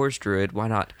of Spores druid, why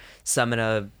not summon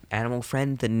a animal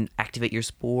friend, then activate your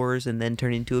spores, and then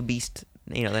turn into a beast,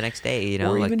 the next day,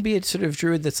 Or even be a sort of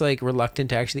druid that's like reluctant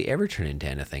to actually ever turn into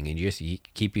anything, and you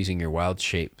keep using your Wild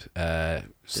Shape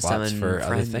slots for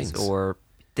other things. Or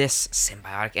this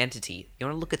symbiotic entity. You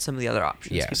want to look at some of the other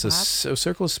options. Yeah, so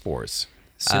Circle of Spores.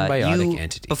 Symbiotic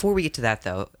entity. Before we get to that,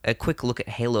 though, a quick look at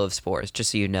Halo of Spores,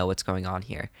 just so you know what's going on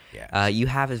here. Yeah. You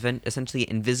have essentially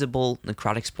invisible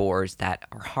necrotic spores that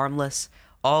are harmless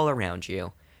all around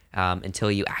you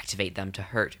until you activate them to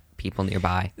hurt people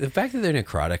nearby. The fact that they're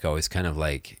necrotic always kind of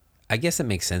like, I guess it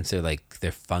makes sense.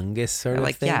 They're fungus sort of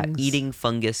things. Yeah, eating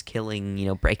fungus,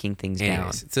 killing, breaking things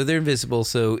down. So they're invisible,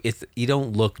 so you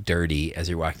don't look dirty as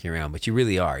you're walking around, but you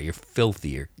really are. You're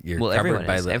filthy. You're covered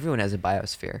by... everyone has a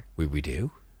biosphere. We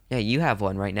do? Yeah, you have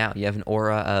one right now. You have an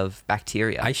aura of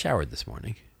bacteria. I showered this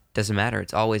morning. Doesn't matter.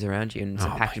 It's always around you and it's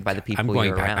impacted by the people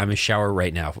you're around. I'm in a shower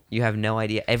right now. You have no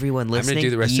idea. Everyone listening, I'm going to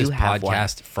do the rest of this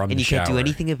podcast from the shower. And you can't do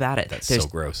anything about it. That's so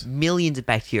gross. Millions of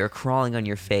bacteria crawling on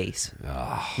your face.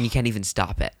 Oh. And you can't even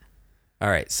stop it. All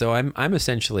right. So I'm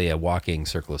essentially a walking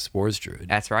Circle of Spores druid.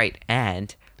 That's right.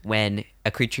 And when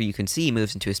a creature you can see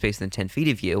moves into a space within 10 feet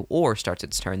of you or starts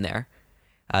its turn there,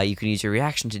 you can use your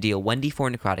reaction to deal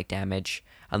 1d4 necrotic damage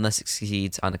unless it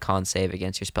succeeds on a con save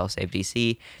against your spell save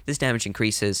DC. This damage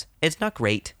increases. It's not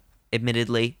great,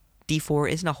 admittedly.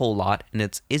 D4 isn't a whole lot, and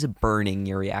it is burning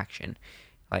your reaction.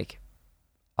 Like,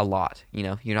 a lot.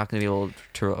 You're not going to be able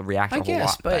to react a whole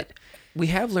lot. But we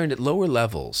have learned at lower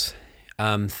levels,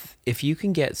 if you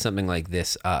can get something like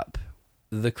this up,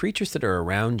 the creatures that are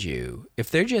around you, if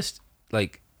they're just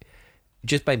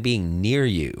by being near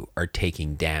you are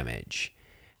taking damage,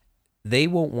 they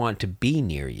won't want to be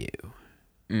near you.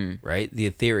 Right? The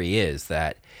theory is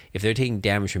that if they're taking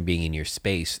damage from being in your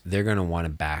space, they're going to want to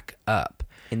back up.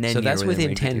 And then so that's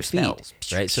within 10 feet, spells.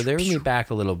 right? So they're going to be back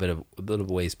a little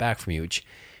ways back from you.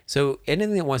 So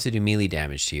anything that wants to do melee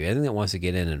damage to you, anything that wants to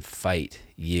get in and fight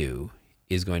you,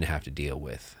 is going to have to deal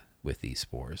with these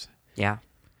spores. Yeah.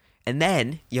 And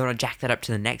then you want to jack that up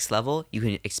to the next level. You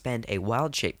can expend a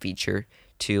Wild Shape feature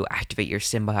to activate your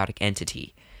symbiotic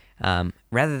entity.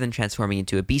 Rather than transforming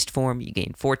into a beast form, you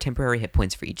gain 4 temporary hit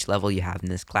points for each level you have in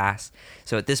this class.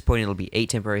 So at this point, it'll be 8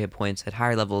 temporary hit points. At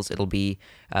higher levels, it'll be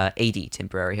 80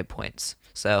 temporary hit points.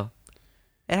 So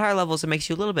at higher levels, it makes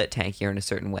you a little bit tankier in a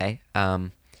certain way.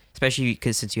 Especially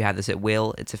because since you have this at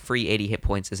will, it's a free 80 hit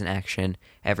points as an action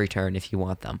every turn if you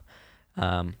want them.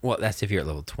 Well, that's if you're at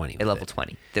level 20. At level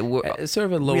 20. Sort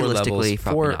of at lower levels,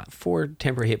 4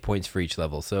 temporary hit points for each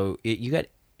level. So you got...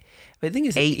 But the thing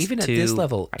is, even at this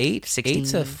level, 16,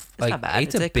 eight's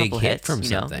a big hit from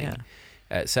something. Yeah.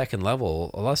 At second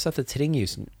level, a lot of stuff that's hitting you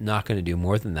is not going to do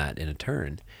more than that in a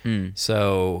turn.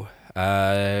 So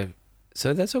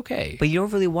that's okay. But you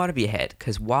don't really want to be a hit,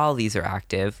 because while these are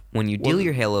active, when you deal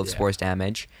your Halo of Spores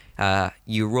damage,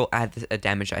 you add a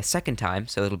damage a second time,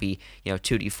 so it'll be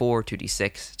 2d4,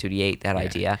 2d6, 2d8, that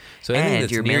idea. So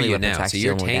and your melee weapon now, so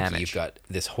you're tanky. Damage. You've got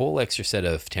this whole extra set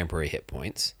of temporary hit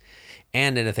points.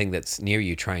 And anything that's near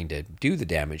you trying to do the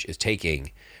damage is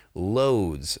taking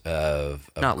loads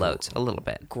of not loads, a little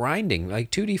bit. Grinding.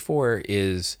 Like 2d4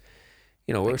 is,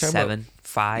 we're talking 7, about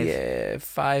 5. Yeah,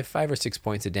 5 or 6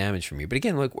 points of damage from you. But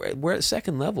again, look, we're at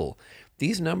second level.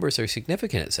 These numbers are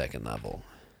significant at second level.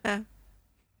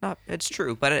 It's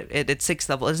true, but at sixth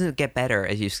level, it doesn't get better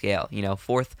as you scale.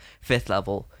 4th, 5th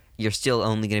level, you're still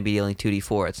only going to be dealing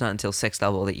 2d4. It's not until 6th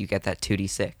level that you get that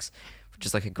 2d6, which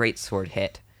is like a great sword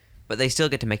hit. But they still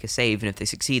get to make a save, and if they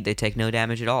succeed, they take no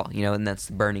damage at all, and that's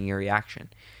burning your reaction.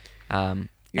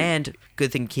 And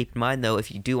good thing to keep in mind, though, if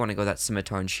you do want to go that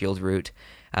Scimitar and Shield route,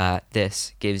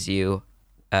 this gives you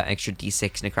extra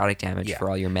D6 necrotic damage for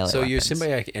all your melee So weapons. your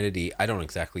symbiotic entity, I don't know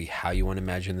exactly how you want to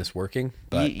imagine this working,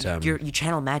 but you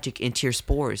channel magic into your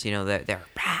spores. You know, they're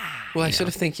well, I sort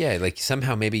of think, like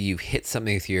somehow maybe you hit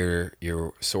something with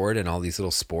your sword and all these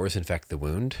little spores infect the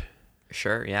wound.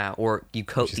 Sure, yeah. Or you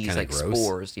coat these like gross.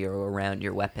 spores around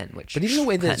your weapon, which. But even the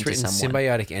way that it's cut into written, someone.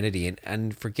 symbiotic entity,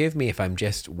 and forgive me if I'm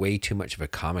just way too much of a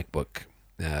comic book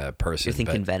person. You're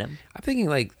thinking but Venom? I'm thinking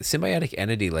like symbiotic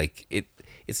entity, like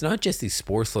it's not just these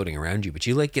spores floating around you, but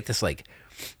you like get this like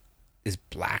this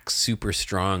black, super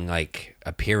strong like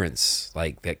appearance,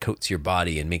 like that coats your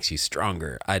body and makes you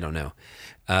stronger. I don't know.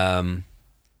 I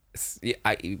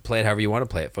play it however you want to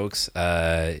play it, folks.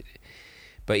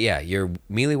 But yeah, your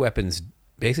melee weapons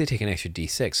basically take an extra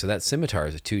D6, so that scimitar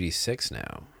is a 2D6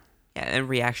 now. Yeah, and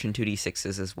reaction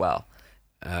 2d6s as well.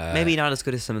 Maybe not as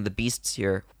good as some of the beasts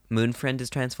your moon friend is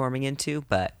transforming into,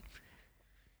 but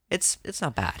it's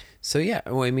not bad. So yeah,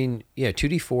 well, I mean,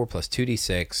 2d4 plus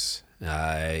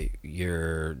 2d6,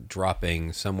 you're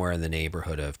dropping somewhere in the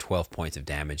neighborhood of 12 points of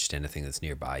damage to anything that's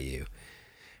nearby you.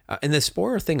 And the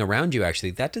spore thing around you,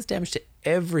 actually, that does damage to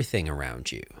everything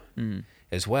around you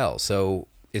as well. So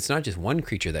it's not just one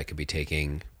creature that could be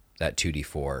taking that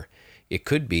 2d4. It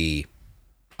could be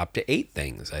up to 8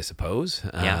 things, I suppose.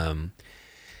 Yeah.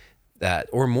 That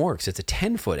or more, because it's a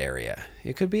 10-foot area.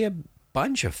 It could be a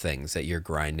bunch of things that you're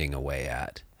grinding away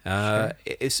at. Sure.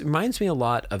 It reminds me a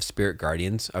lot of Spirit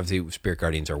Guardians. Obviously, Spirit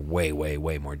Guardians are way, way,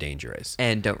 way more dangerous.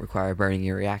 And don't require burning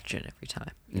your reaction every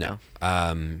time. You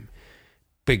know?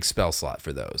 Big spell slot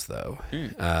for those, though.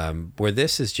 Where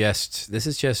this is just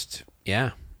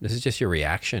your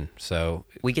reaction. So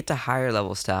we get to higher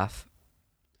level stuff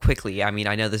quickly. I mean,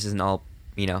 I know this isn't all,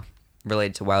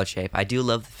 related to wild shape. I do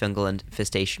love the fungal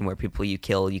infestation where people you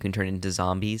kill, you can turn into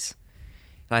zombies.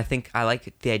 And I think I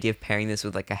like the idea of pairing this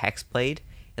with like a hex blade,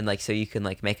 and like so you can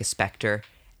like make a specter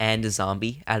and a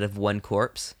zombie out of one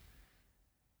corpse.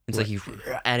 It's like you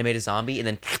animate a zombie and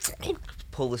then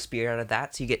pull the spear out of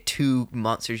that, so you get 2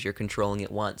 monsters you're controlling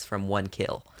at once from one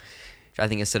kill, which I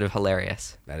think is sort of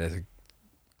hilarious. That is a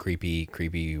creepy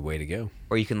way to go.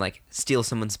 Or you can like steal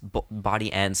someone's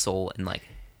body and soul and like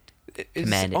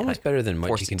command it's almost it, better than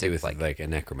what you can to, do with like a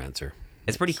necromancer.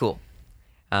 It's pretty cool.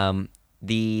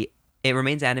 It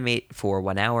remains animate for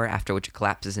 1 hour, after which it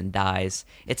collapses and dies.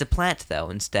 It's a plant though,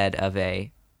 instead of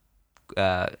a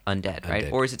undead,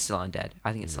 right? Or is it still undead?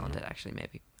 I think it's still undead, actually,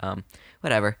 maybe.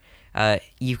 Whatever.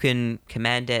 You can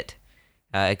command it.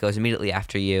 It goes immediately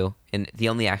after you, and the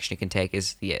only action it can take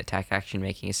is the attack action,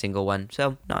 making a single one.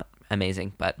 So not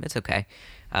amazing, but it's okay.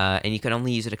 And you can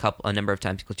only use it a number of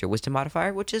times equal to your wisdom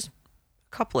modifier, which is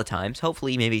a couple of times,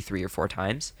 hopefully maybe 3 or 4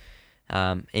 times.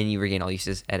 And you regain all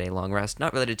uses at a long rest.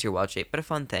 Not related to your wild shape, but a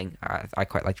fun thing. I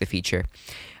quite like the feature.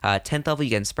 10th level, you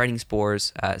get spreading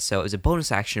spores. So it's a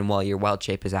bonus action while your wild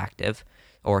shape is active,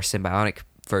 or symbiotic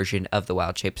version of the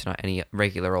wild shape, so not any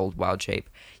regular old wild shape.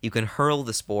 You can hurl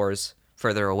the spores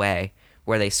further away,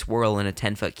 where they swirl in a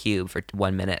 10-foot cube for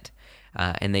 1 minute,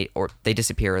 and they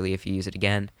disappear early if you use it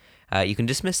again. You can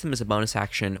dismiss them as a bonus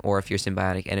action, or if your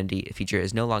symbiotic entity feature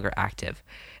is no longer active.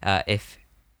 If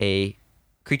a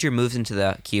creature moves into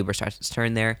the cube or starts its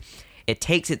turn there, it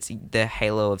takes the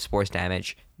halo of spores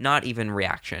damage, not even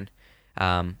reaction,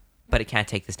 but it can't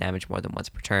take this damage more than once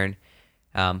per turn.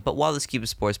 But while this cube of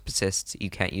spores persists,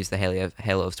 you can't use the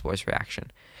halo of spores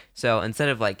reaction. So instead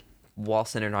of like wall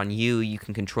centered on you, you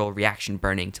can control reaction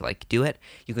burning to like do it.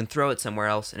 You can throw it somewhere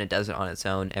else and it does it on its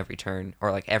own every turn,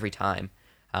 or like every time.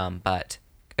 But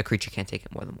a creature can't take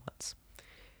it more than once.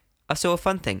 So a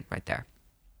fun thing right there.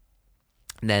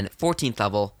 And then 14th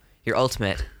level, your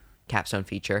ultimate capstone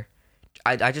feature.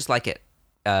 I just like it.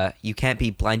 You can't be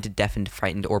blinded, deafened,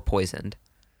 frightened, or poisoned.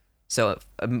 So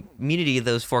immunity to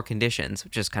those 4 conditions,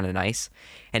 which is kind of nice.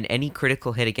 And any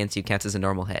critical hit against you counts as a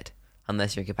normal hit,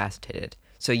 unless you're incapacitated.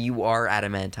 So you are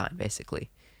adamantine,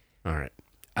 basically. All right.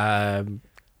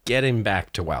 Getting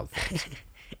back to wild things.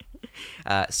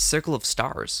 Circle of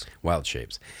Stars. Wild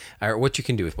shapes. What you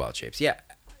can do with wild shapes. Yeah.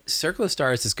 Circle of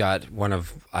Stars has got one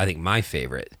of, I think, my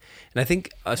favorite. And I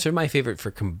think sort of my favorite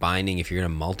for combining if you're in a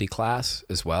multi-class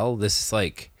as well. This is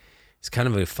like, it's kind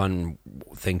of a fun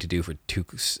thing to do for 2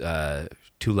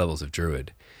 levels of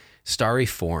Druid. Starry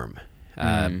Form.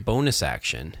 Bonus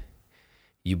action.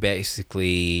 You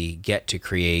basically get to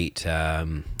create,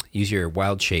 use your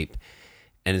wild shape.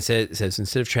 And it says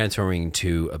instead of transforming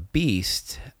into a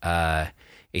beast, a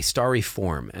starry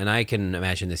form. And I can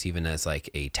imagine this even as like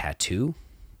a tattoo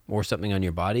or something on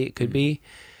your body. It could be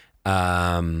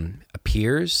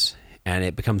appears and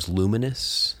it becomes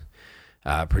luminous,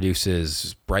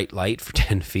 produces bright light for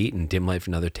 10 feet and dim light for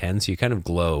another 10. So you kind of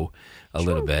glow a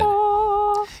little bit.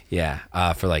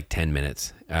 Yeah, for like 10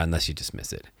 minutes, unless you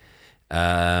dismiss it.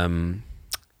 And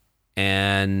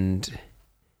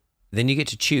then you get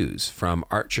to choose from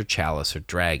Archer, Chalice, or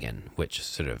Dragon, which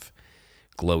sort of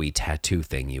glowy tattoo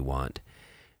thing you want.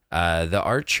 The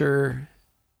Archer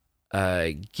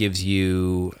gives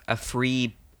you a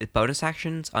free bonus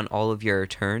actions on all of your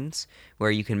turns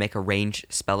where you can make a ranged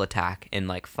spell attack in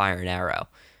like fire and arrow.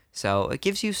 So it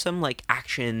gives you some like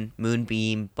action,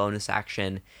 moonbeam, bonus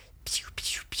action, pew,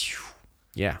 pew, pew,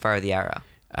 fire the arrow.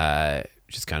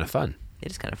 Which is kind of fun.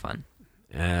 It is kind of fun.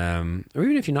 Or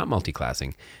even if you're not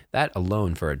multi-classing, that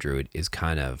alone for a druid is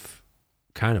kind of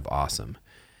awesome.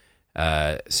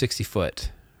 60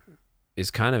 foot is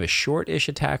kind of a short-ish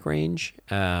attack range.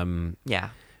 Yeah.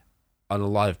 On a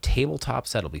lot of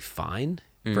tabletops, that'll be fine.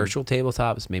 Virtual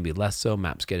tabletops, maybe less so.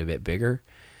 Maps get a bit bigger.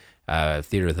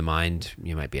 Theater of the Mind,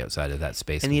 you might be outside of that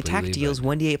space. And the attack deals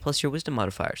 1d8 plus your wisdom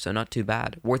modifier, so not too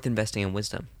bad. Worth investing in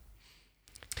wisdom.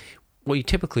 Well, you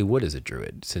typically would as a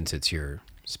druid, since it's your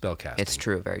spellcasting. It's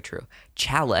true, very true.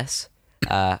 Chalice,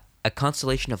 a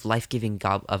constellation of a life-giving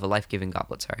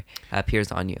goblet,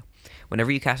 appears on you.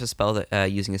 Whenever you cast a spell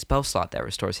using a spell slot that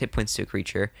restores hit points to a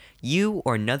creature, you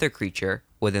or another creature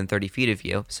within 30 feet of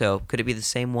you, so could it be the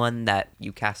same one that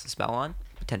you cast the spell on?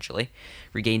 Potentially,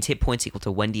 regains hit points equal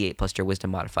to 1d8 plus your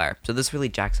wisdom modifier. So this really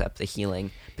jacks up the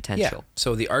healing potential. Yeah.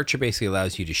 So the Archer basically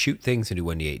allows you to shoot things and do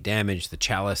 1d8 damage. The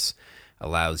Chalice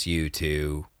allows you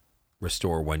to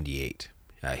restore 1d8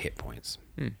 hit points.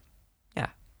 Yeah.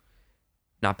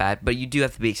 Not bad, but you do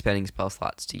have to be expending spell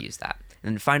slots to use that.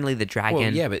 And finally, the Dragon.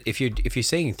 Well, yeah, but if you're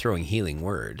saying throwing Healing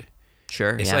Word,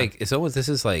 sure, it's like it's almost this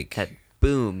is like that.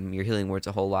 Boom, your Healing Word's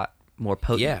a whole lot more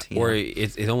potent. Yeah, or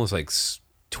it's almost like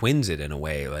twins it in a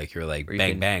way. Like you're like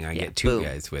bang bang, I get two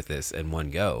guys with this in one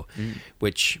go.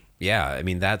 Which I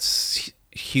mean that's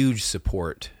huge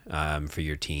support for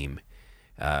your team,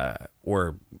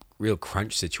 or real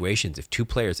crunch situations if two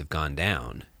players have gone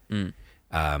down.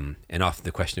 And often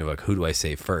the question of like, who do I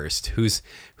save first?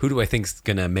 Who do I think's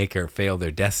gonna make or fail their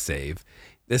death save?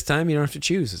 This time you don't have to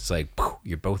choose. It's like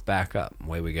you're both back up.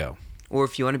 Away we go. Or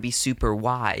if you want to be super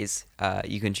wise,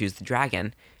 you can choose the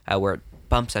Dragon, where it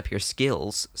bumps up your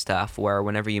skills stuff. Where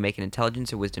whenever you make an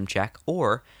intelligence or wisdom check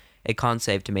or a con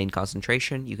save to main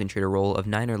concentration, you can treat a roll of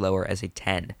 9 or lower as a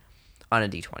 10 on a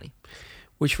d20.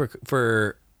 Which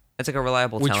for it's like a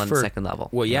reliable talent second level.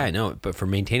 Well, yeah, I know, but for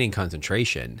maintaining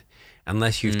concentration,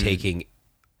 unless you're taking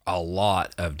a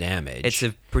lot of damage,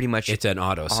 it's an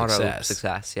auto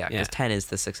success. Yeah, because 10 is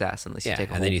the success unless you take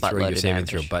a whole and then you throw your saving damage.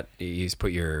 throw, but you just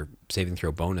put your saving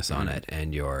throw bonus on it,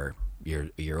 and you're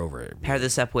over it. Pair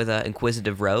this up with an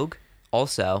Inquisitive Rogue.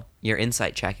 Also, your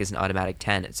insight check is an automatic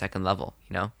 10 at second level.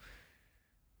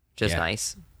 Just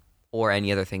nice. Or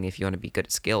any other thing if you want to be good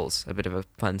at skills, a bit of a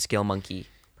fun skill monkey.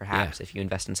 Perhaps if you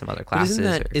invest in some other classes.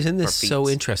 Isn't this so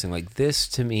interesting? Like this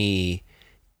to me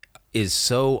is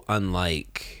so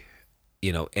unlike,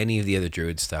 any of the other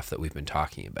druid stuff that we've been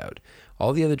talking about.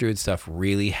 All the other druid stuff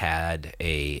really had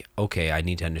I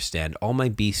need to understand all my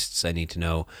beasts. I need to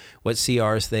know what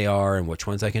CRs they are and which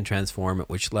ones I can transform at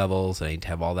which levels. I need to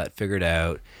have all that figured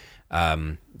out.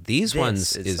 This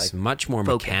ones is like much more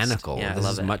focused. Mechanical. Yeah, this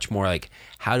is much more like,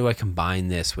 how do I combine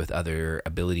this with other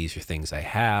abilities or things I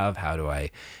have? How am I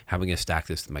going to stack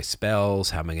this with my spells?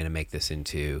 How am I going to make this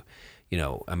into,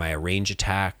 am I a range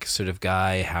attack sort of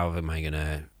guy? How am I going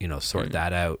to, sort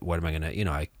that out? What am I going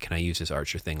to, can I use this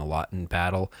Archer thing a lot in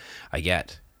battle? I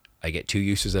get 2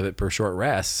 uses of it per short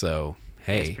rest. So,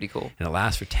 hey, that's pretty cool. And it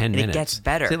lasts for 10 minutes. It gets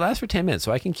better. So it lasts for 10 minutes.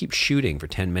 So I can keep shooting for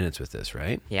 10 minutes with this,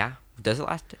 right? Yeah. Does it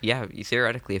last? Yeah,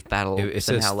 theoretically, if battle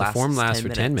somehow lasts, the form lasts 10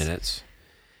 for 10 minutes.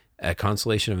 A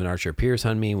constellation of an Archer appears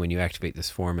on me. When you activate this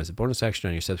form as a bonus action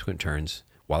on your subsequent turns,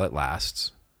 while it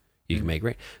lasts, you can make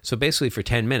range. So basically, for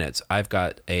 10 minutes, I've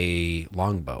got a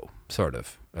longbow, sort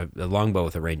of a longbow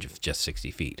with a range of just 60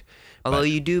 feet. Although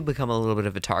you do become a little bit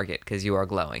of a target because you are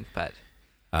glowing, but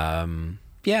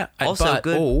yeah. Also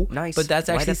good, nice. But that's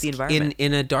Light up actually the environment.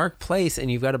 in a dark place,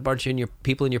 and you've got a bunch of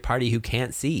people in your party who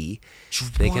can't see.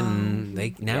 They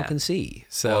can see.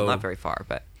 So not very far,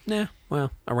 but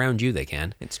around you they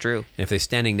can. It's true. And if they're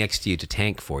standing next to you to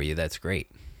tank for you, that's great.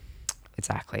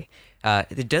 Exactly.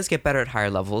 It does get better at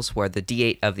higher levels, where the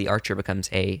D8 of the Archer becomes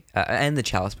and the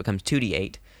Chalice becomes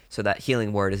 2d8. So that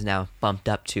Healing Word is now bumped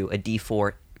up to a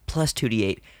D4 plus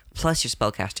 2d8 plus your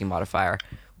spellcasting modifier,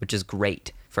 which is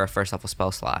great for a first level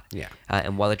spell slot. Yeah.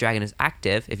 And while the Dragon is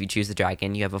active, if you choose the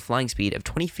Dragon, you have a flying speed of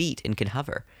 20 feet and can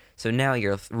hover. So now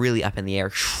you're really up in the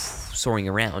air, soaring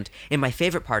around. And my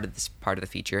favorite part of this part of the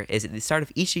feature is at the start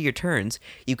of each of your turns,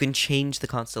 you can change the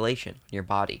constellation in your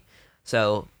body.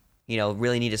 So,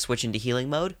 really need to switch into healing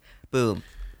mode. Boom.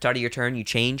 Start of your turn, you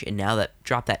change, and now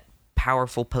drop that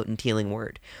powerful, potent healing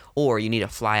word. Or you need to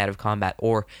fly out of combat,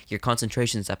 or your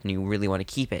concentration's up and you really want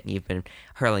to keep it, and you've been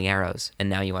hurling arrows, and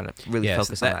now you want to really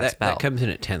focus on that spell. That comes in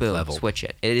at 10th Boom, level. Switch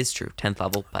it. It is true, 10th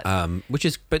level, but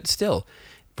but still,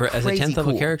 as a 10th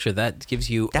level character, that gives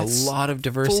you a lot of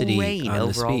diversity full reign on over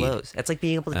the speed. all those. That's like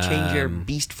being able to change your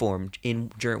beast form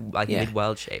during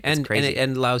mid-wild shape. It's crazy.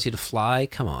 And it allows you to fly.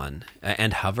 Come on,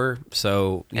 and hover.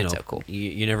 So That's so cool.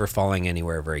 You're never falling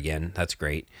anywhere ever again. That's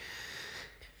great.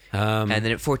 And then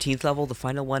at 14th level, the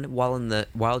final one, while in the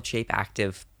wild shape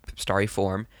active starry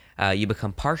form, you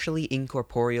become partially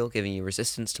incorporeal, giving you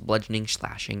resistance to bludgeoning,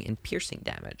 slashing, and piercing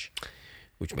damage.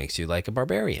 Which makes you like a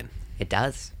barbarian. It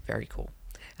does. Very cool.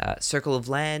 Circle of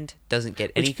Land doesn't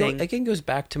get anything. Which again goes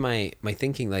back to my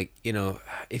thinking, like,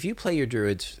 if you play your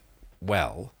druids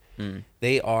well,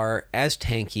 they are as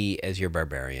tanky as your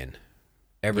barbarian.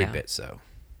 Every bit so.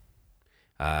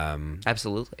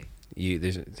 Absolutely.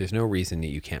 There's no reason that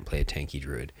you can't play a tanky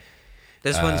druid.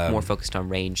 This one's more focused on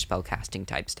range spellcasting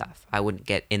type stuff. I wouldn't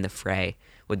get in the fray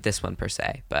with this one per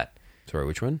se, but... Sorry,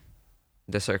 which one?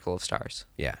 The Circle of Stars.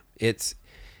 Yeah, it's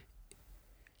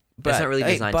not really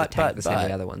designed to tank the same way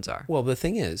the other ones are. Well, the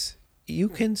thing is, you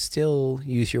can still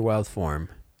use your wild form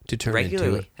to turn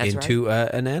into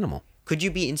an animal. Could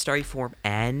you be in starry form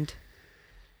and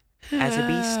as a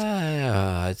beast?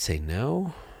 I'd say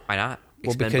no. Why not?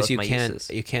 Well, because you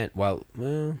can't. Well,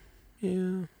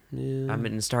 yeah. I'm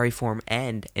in starry form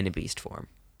and in a beast form.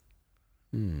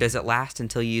 Does it last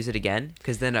until you use it again?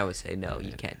 Because then I would say no,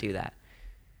 you can't do that.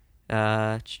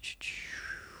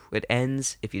 It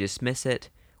ends if you dismiss it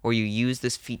or you use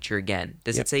this feature again.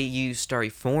 Does it say you use starry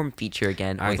form feature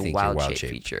again or the wild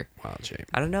shape feature? Wild shape.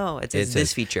 I don't know. It says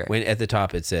this feature. When at the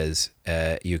top it says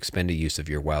you expend a use of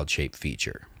your wild shape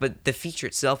feature. But the feature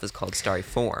itself is called starry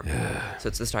form. So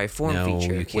it's the starry form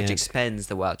feature which expends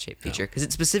the wild shape feature because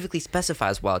it specifically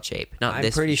specifies wild shape, not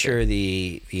this feature. I'm pretty sure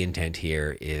the intent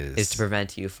here is to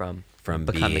prevent you from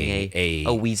becoming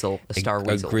a weasel, a star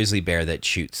weasel. A grizzly bear that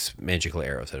shoots magical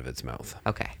arrows out of its mouth.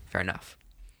 Okay, fair enough.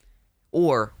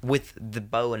 Or with the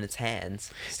bow in its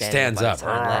hands, stands up.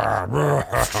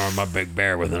 I'm a big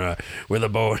bear with a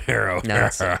bow and arrow. No,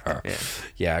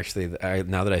 yeah, actually,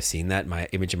 now that I've seen that, my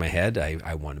image in my head,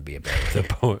 I want to be a bear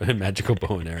with a magical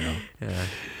bow and arrow. Yeah,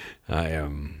 I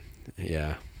am.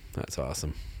 Yeah, that's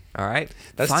awesome. All right,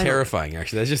 that's terrifying.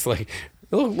 Actually, that's just like.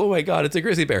 Oh my God, it's a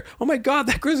grizzly bear. Oh my God,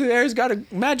 that grizzly bear's got a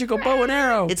magical bow and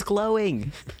arrow. It's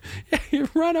glowing. You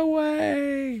run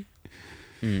away.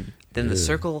 Then the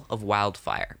Circle of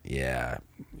Wildfire. Yeah.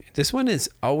 This one is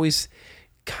always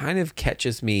kind of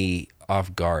catches me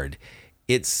off guard.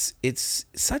 It's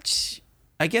such,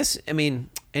 I guess, I mean,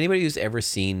 anybody who's ever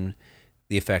seen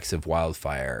the effects of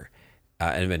wildfire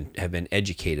and have been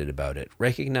educated about it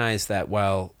recognize that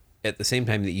while at the same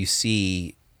time that you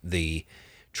see the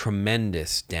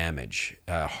tremendous damage,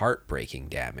 heartbreaking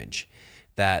damage,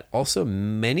 that also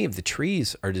many of the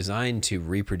trees are designed to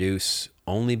reproduce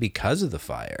only because of the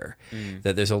fire.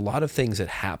 That there's a lot of things that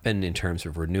happen in terms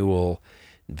of renewal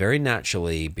very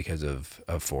naturally because of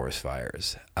forest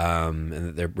fires, and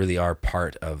that they really are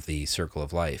part of the circle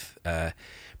of life. But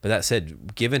that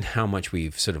said, given how much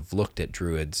we've sort of looked at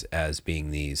druids as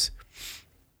being these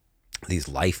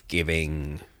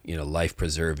life-giving,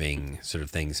 life-preserving sort of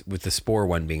things, with the spore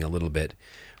one being a little bit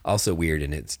also weird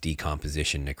in its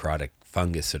decomposition, necrotic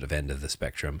fungus sort of end of the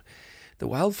spectrum, the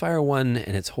wildfire one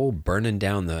and its whole burning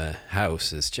down the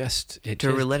house is just...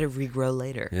 let it regrow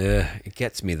later. Yeah, it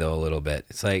gets me though a little bit.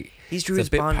 It's like... These druids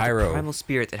bond with the primal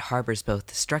spirit that harbors both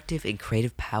destructive and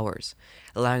creative powers,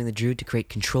 allowing the druid to create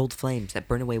controlled flames that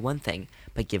burn away one thing,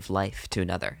 but give life to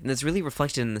another. And it's really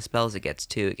reflected in the spells it gets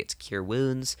too. It gets Cure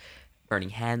Wounds, Burning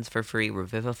Hands for free,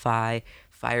 Revivify,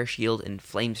 Fire Shield, and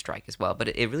Flame Strike as well. But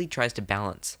it really tries to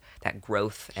balance that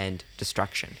growth and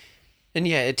destruction. And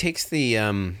yeah, it takes the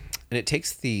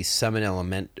summon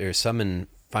element or summon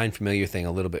find familiar thing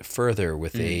a little bit further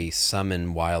with a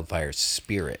summon wildfire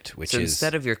spirit, which is... So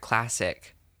instead of your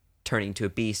classic turning to a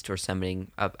beast or summoning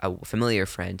a familiar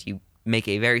friend, you make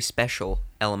a very special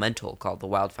elemental called the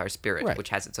wildfire spirit, right, which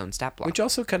has its own stat block. Which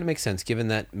also kind of makes sense given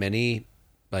that many,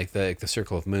 like the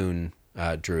Circle of Moon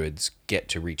druids get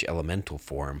to reach elemental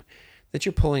form, that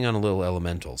you're pulling on a little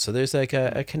elemental. So there's like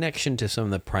a connection to some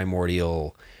of the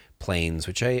primordial planes,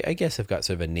 which I guess have got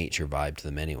sort of a nature vibe to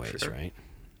them anyways, sure,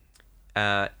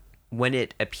 right? When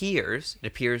it appears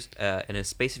in a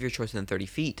space of your choice within 30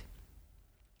 feet.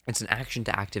 It's an action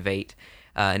to activate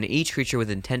And each creature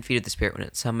within 10 feet of the spirit when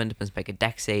it's summoned must make a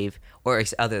dex save, or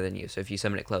it's other than you. So if you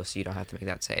summon it close, you don't have to make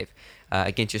that save.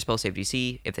 Against your spell save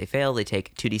DC, if they fail, they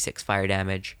take 2d6 fire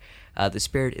damage. The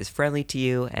spirit is friendly to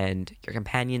you and your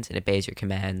companions and obeys your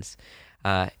commands.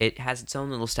 It has its own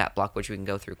little stat block, which we can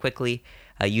go through quickly.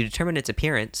 You determine its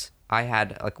appearance.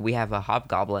 We have a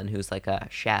hobgoblin who's like a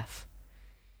chef,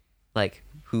 like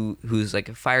who's like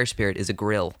a fire spirit is a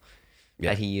grill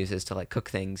that he uses to like cook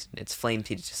things. It's flame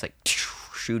teeth, just like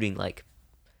shooting like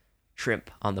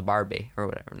shrimp on the Barbie or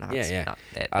whatever. No, not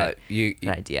that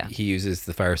idea. He uses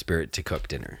the fire spirit to cook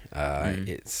dinner.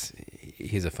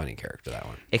 He's a funny character, that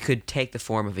one. It could take the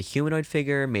form of a humanoid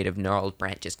figure made of gnarled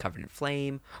branches covered in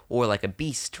flame, or like a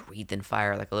beast wreathed in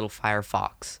fire, like a little fire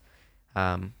fox.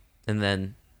 And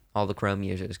then all the Chrome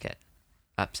users get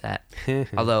upset.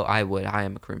 Although I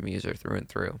am a Chrome user through and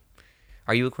through.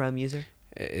 Are you a Chrome user?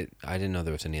 I didn't know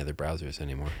there was any other browsers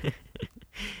anymore.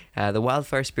 The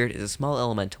Wildfire Spirit is a small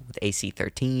elemental with AC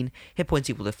 13, hit points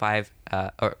equal to 5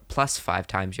 or plus 5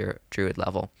 times your druid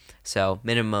level. So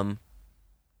minimum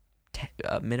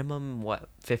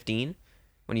 15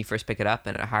 when you first pick it up,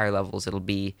 and at higher levels it'll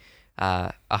be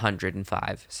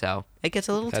 105. So it gets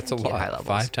a little That's a lot. At high levels.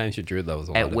 5 times your druid level is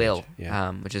a lot. At will,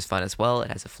 which is fun as well.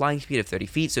 It has a flying speed of 30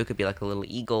 feet, so it could be like a little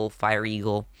eagle, fire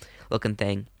eagle looking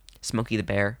thing. Smokey the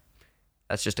Bear.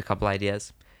 That's just a couple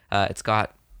ideas. It's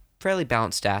got fairly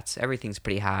balanced stats. Everything's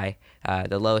pretty high.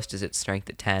 The lowest is its strength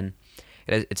at 10.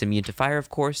 It's immune to fire, of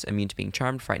course, immune to being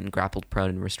charmed, frightened, grappled, prone,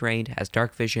 and restrained, has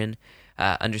dark vision,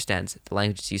 understands that the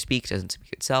languages you speak doesn't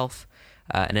speak itself,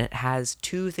 and it has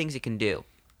 2 things it can do.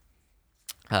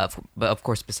 But of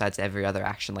course, besides every other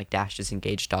action like dash,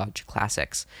 disengage, dodge,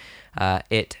 classics,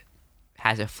 it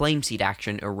has a flame seed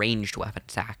action, a ranged weapon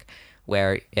attack,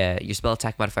 where your spell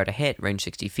attack modifier to hit, range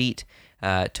 60 feet,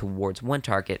 towards one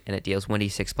target, and it deals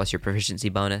 1d6 plus your proficiency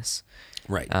bonus.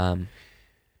 Right.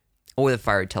 Or the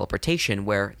fire teleportation,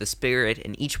 where the spirit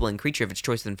and each willing creature of its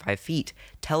choice within 5 feet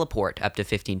teleport up to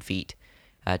 15 feet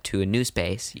to a new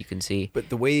space. You can see. But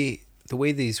the way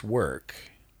these work,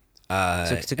 so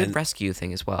it's a good rescue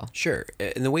thing as well. Sure,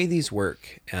 and the way these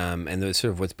work, and the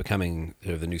sort of what's becoming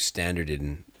sort of the new standard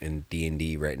in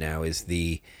D&D right now is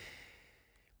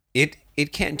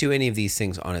it can't do any of these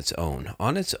things on its own.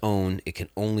 On its own, it can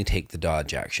only take the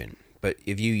dodge action. But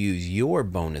if you use your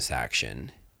bonus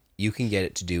action, you can get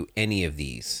it to do any of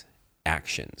these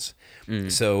actions.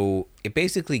 So it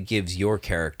basically gives your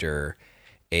character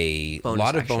a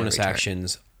lot of bonus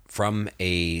actions from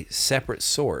a separate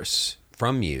source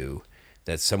from you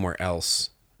that's somewhere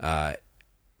else on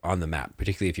the map,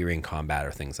 particularly if you're in combat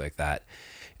or things like that,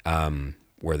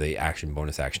 where the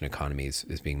bonus action economy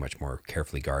is being much more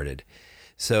carefully guarded.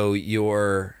 So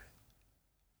you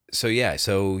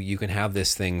can have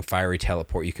this thing, fiery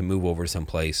teleport. You can move over to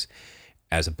someplace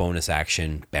as a bonus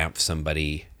action, bamf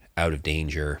somebody out of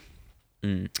danger,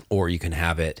 or you can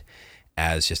have it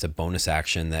as just a bonus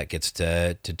action that gets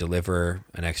to deliver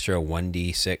an extra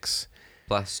 1d6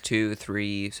 plus 2,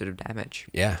 3 sort of damage.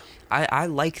 Yeah, I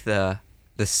like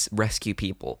this rescue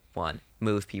people one,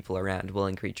 move people around,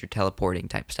 willing creature teleporting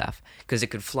type stuff, because it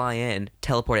could fly in,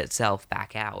 teleport itself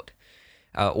back out,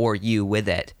 or you with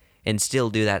it, and still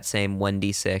do that same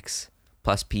 1d6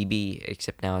 plus PB,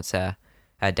 except now it's a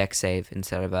dex save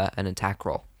instead of an attack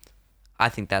roll. I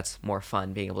think that's more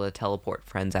fun, being able to teleport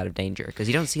friends out of danger, because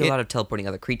you don't see a lot of teleporting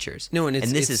other creatures. No, and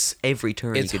this is every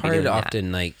turn. It's you could hard be doing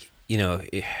often, like,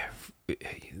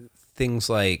 things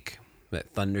like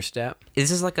that Thunderstep. This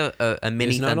is like a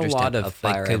mini There's not a lot of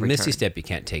fire. Like, Misty turn. Step, you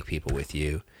can't take people with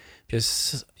you.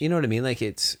 Just, you know what I mean? Like,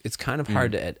 it's kind of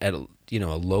hard at a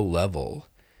low level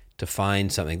to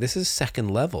find something. This is second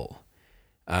level,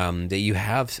 that you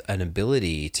have an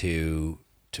ability to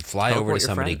fly teleport over to your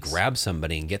somebody, friends. grab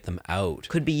somebody, and get them out.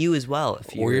 Could be you as well,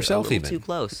 if you're or yourself, a little even too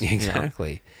close.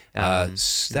 Exactly.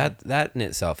 That in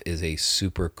itself is a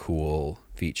super cool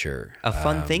feature. A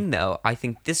fun thing, though, I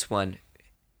think this one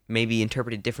may be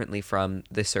interpreted differently from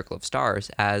the Circle of Stars,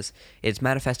 as it's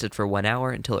manifested for 1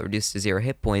 hour until it reduces to 0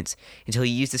 hit points, until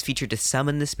you use this feature to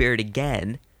summon the spirit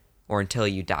again, or until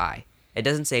you die. It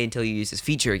doesn't say until you use this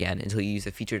feature again, until you use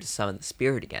the feature to summon the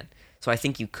spirit again. So I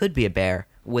think you could be a bear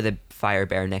with a fire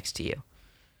bear next to you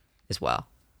as well.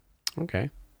 Okay.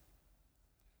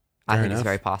 I think enough. it's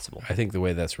very possible. I think the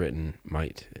way that's written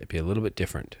might be a little bit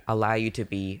different. Allow you to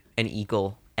be an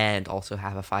eagle and also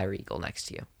have a fire eagle next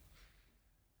to you,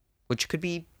 which could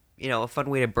be, a fun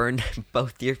way to burn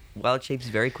both your wild shapes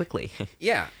very quickly.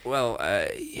 Yeah. Well,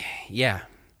 yeah.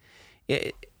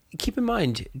 Keep in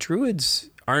mind, druids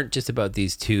aren't just about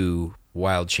these 2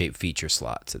 wild shape feature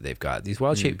slots that they've got. These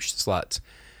wild shape slots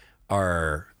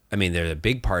are I mean, they're a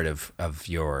big part of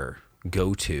your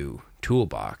go-to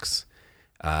toolbox.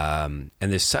 And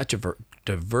there's such a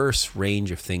diverse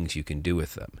range of things you can do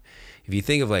with them. If you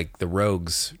think of like the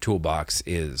rogue's toolbox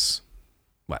is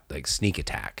what, like sneak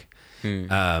attack,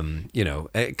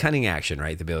 cunning action,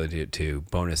 right? The ability to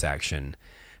bonus action,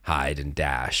 hide and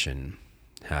dash and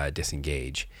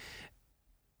disengage.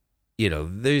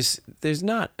 There's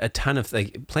not a ton of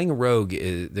like playing a rogue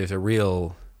there's a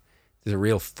real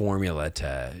formula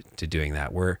to doing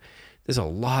that, where there's a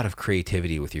lot of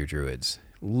creativity with your druids,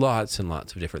 lots and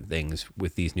lots of different things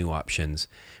with these new options,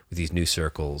 with these new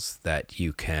circles that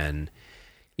you can,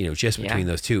 just between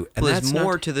those two. And there's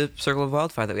more to the Circle of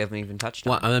Wildfire that we haven't even touched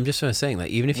on. Well, I'm just saying, like,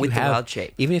 even if with the wild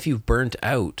shape, even if you've burnt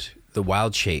out the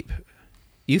wild shape,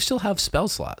 you still have spell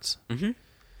slots. Mm-hmm.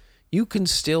 You can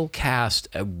still cast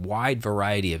a wide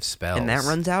variety of spells. And that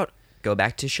runs out. Go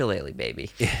back to Shillelagh,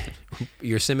 baby.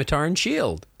 Your scimitar and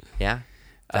shield. Yeah.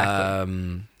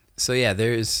 Exactly. So yeah,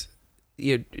 there's,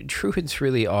 druids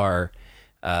really are,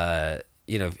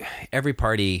 every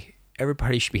party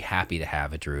should be happy to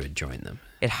have a druid join them.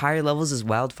 At higher levels as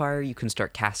Wildfire, you can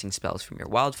start casting spells from your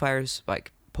Wildfire's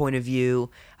like point of view.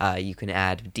 You can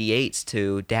add D8s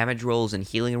to damage rolls and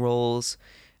healing rolls.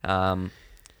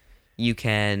 You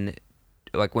can,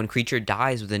 like, when creature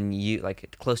dies within you,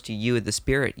 like close to you, the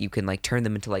spirit, you can like turn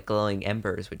them into like glowing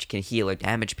embers, which can heal or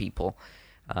damage people.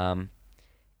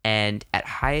 And at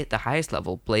the highest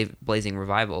level, Blazing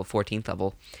Revival, 14th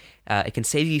level, it can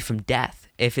save you from death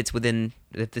if the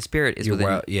spirit is within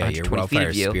 120 feet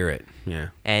of you. Spirit, yeah.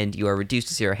 And you are reduced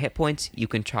to 0 hit points. You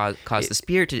can cause the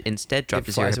spirit to instead drop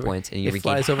to 0 hit points, and you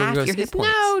regain half your hit points.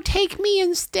 No, take me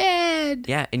instead.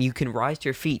 Yeah, and you can rise to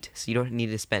your feet, so you don't need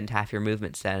to spend half your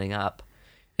movement standing up.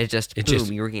 You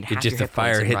regain half your hit points. The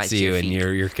fire hits you, and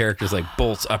your character's like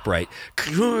bolts upright.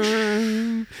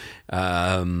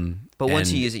 But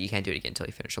once you use it, you can't do it again until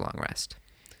you finish a long rest.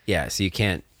 Yeah, so you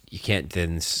can't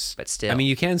then. But still, I mean,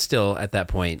 you can still at that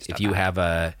point if you have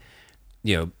a,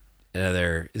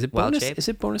 another. Is it bonus? Is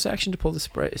it bonus action to pull the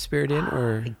spirit in,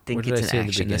 or I think it's an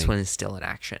action. This one is still an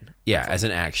action. Yeah, as an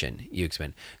action, you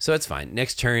expend. So that's fine.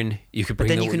 Next turn, you could bring.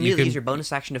 But then you can immediately use your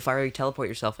bonus action to fire, teleport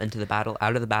yourself into the battle,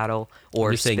 out of the battle,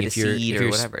 or spit a seed or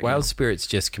whatever. Wild Spirit's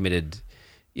just committed,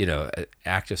 an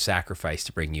act of sacrifice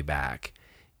to bring you back.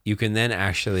 You can then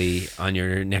actually, on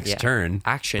your next turn,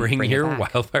 bring your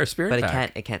Wildfire Spirit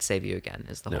back. But it can't save you again,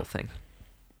 is the whole thing.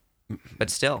 But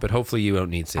still. But hopefully you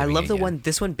don't need saving. I love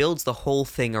this one builds the whole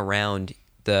thing around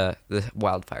the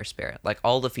Wildfire Spirit. Like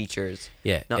all the features.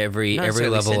 Yeah, every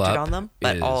level up on them,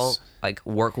 but all like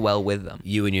work well with them.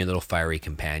 You and your little fiery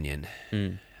companion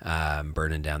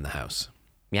burning down the house.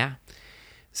 Yeah.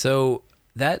 So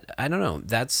that, I don't know,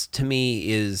 that's to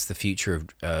me is the future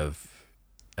of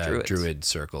druid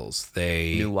circles.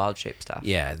 New wild shape stuff.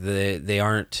 Yeah, they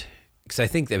aren't, because I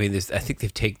think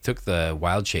they've took the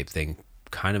wild shape thing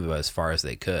kind of as far as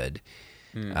they could.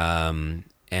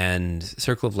 And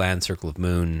Circle of Land, Circle of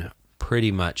Moon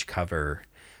pretty much cover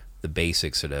the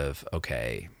basic sort of,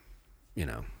 okay,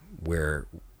 where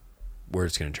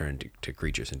it's going to turn to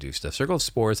creatures and do stuff. Circle of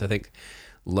Spores, I think,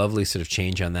 lovely sort of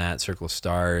change on that. Circle of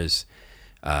Stars,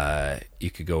 you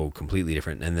could go completely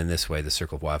different. And then this way, the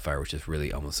Circle of Wildfire, which is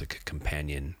really almost like a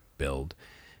companion build.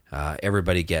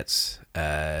 Everybody gets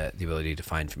the ability to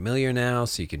find familiar now,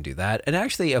 so you can do that. And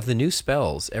actually, of the new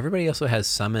spells, everybody also has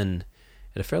summon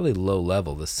at a fairly low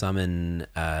level, the summon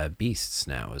beasts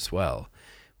now as well,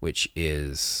 which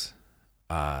is,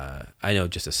 I know,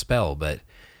 just a spell, but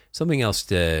something else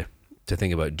to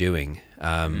think about doing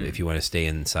if you want to stay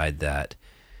inside that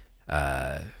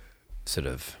sort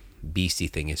of beastie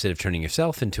thing. Instead of turning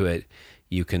yourself into it,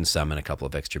 you can summon a couple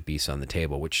of extra beasts on the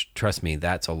table, which, trust me,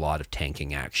 that's a lot of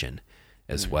tanking action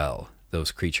as well.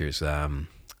 Those creatures can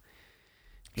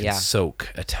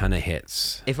soak a ton of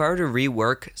hits. If I were to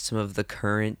rework some of the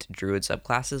current druid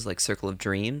subclasses, like Circle of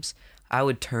Dreams, I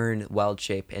would turn Wild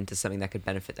Shape into something that could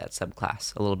benefit that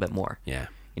subclass a little bit more. Yeah.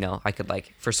 I could,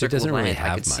 like, for Circle of Land,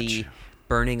 I could see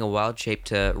burning a Wild Shape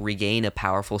to regain a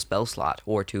powerful spell slot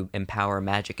or to empower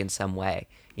magic in some way,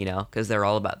 because they're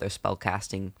all about their spell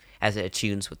casting as it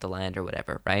attunes with the land or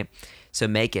whatever, right? So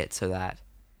make it so that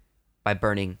by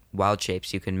burning Wild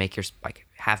Shapes, you can make your, like,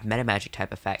 have meta magic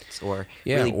type effects or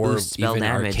really boost spell even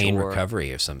damage arcane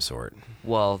recovery of some sort.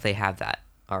 Well, they have that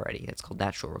already. It's called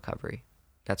natural recovery.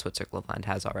 That's what Circle of Land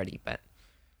has already, but...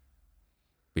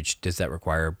 Which, does that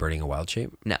require burning a Wild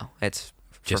Shape? No, it's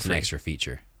just free. An extra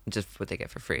feature. Just what they get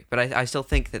for free. But I still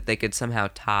think that they could somehow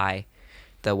tie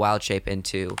the Wild Shape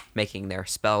into making their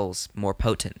spells more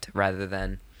potent rather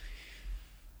than,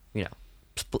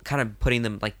 kind of putting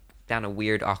them like down a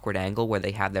weird, awkward angle where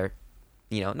they have their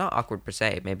not awkward per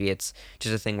se. Maybe it's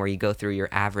just a thing where you go through your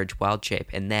average wild shape,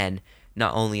 and then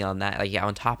not only on that, like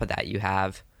on top of that, you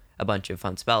have a bunch of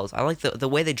fun spells. I like the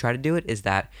way they try to do it is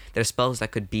that there's spells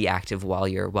that could be active while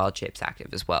your wild shape's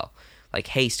active as well. Like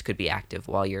haste could be active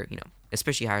while you're,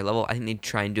 especially higher level. I think they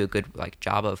try and do a good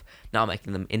job of not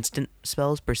making them instant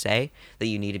spells per se that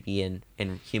you need to be in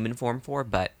human form for,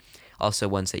 but also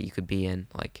ones that you could be in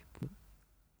like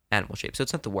animal shape. So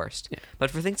it's not the worst. Yeah.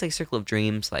 But for things like Circle of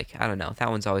Dreams, like I don't know, that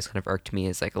one's always kind of irked me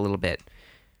as like a little bit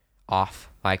off,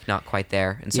 like not quite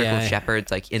there. And Circle of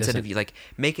Shepherds, like instead of you like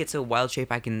make it so wild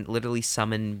shape I can literally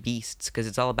summon beasts, because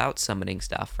it's all about summoning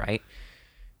stuff, right?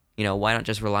 Why not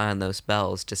just rely on those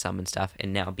spells to summon stuff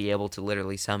and now be able to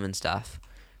literally summon stuff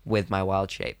with my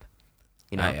wild shape?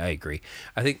 I agree.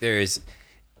 I think there is.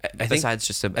 I think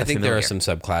familiar. There are some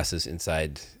subclasses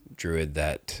inside Druid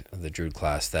the Druid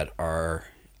class that are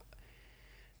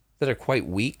quite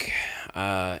weak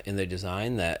in their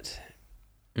design. That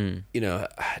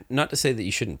not to say that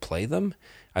you shouldn't play them.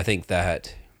 I think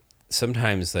that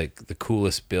sometimes like the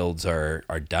coolest builds are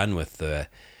done with the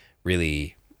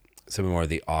really some more of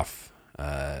the off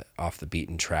the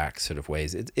beaten track sort of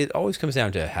ways. It always comes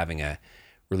down to having a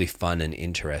really fun and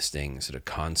interesting sort of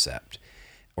concept,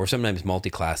 or sometimes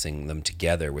multi-classing them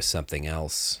together with something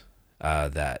else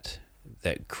that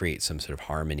creates some sort of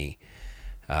harmony.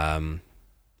 But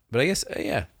I guess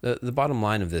the bottom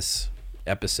line of this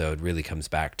episode really comes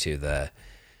back to the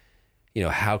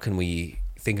how can we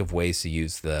think of ways to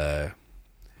use the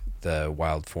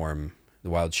wild form, the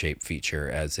wild shape feature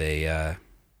as a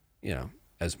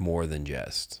as more than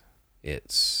just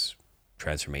its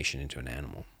transformation into an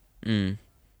animal.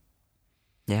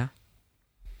 Yeah.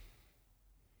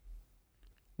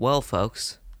 Well,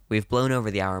 folks, we've blown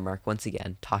over the hour mark once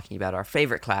again, talking about our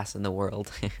favorite class in the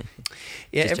world.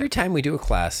 Yeah, every time we do a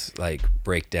class like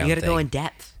breakdown, you got to go in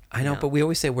depth. I know, but we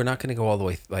always say we're not going to go all the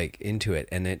way into it,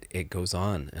 and it goes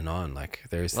on and on. Like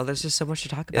there's just so much to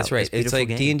talk about. That's right. It's like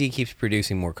D&D keeps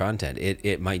producing more content.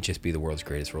 It might just be the world's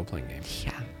greatest role playing game.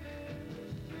 Yeah,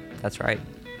 that's right.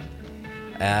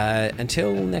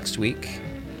 Until next week,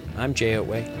 I'm Jay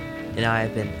Otway, and I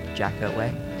have been Jack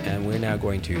Otway, and we're now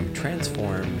going to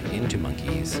transform into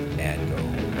monkeys and go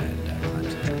and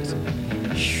climb some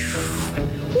trees.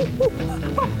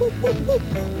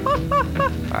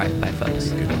 All right, bye,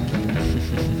 folks. Good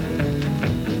luck.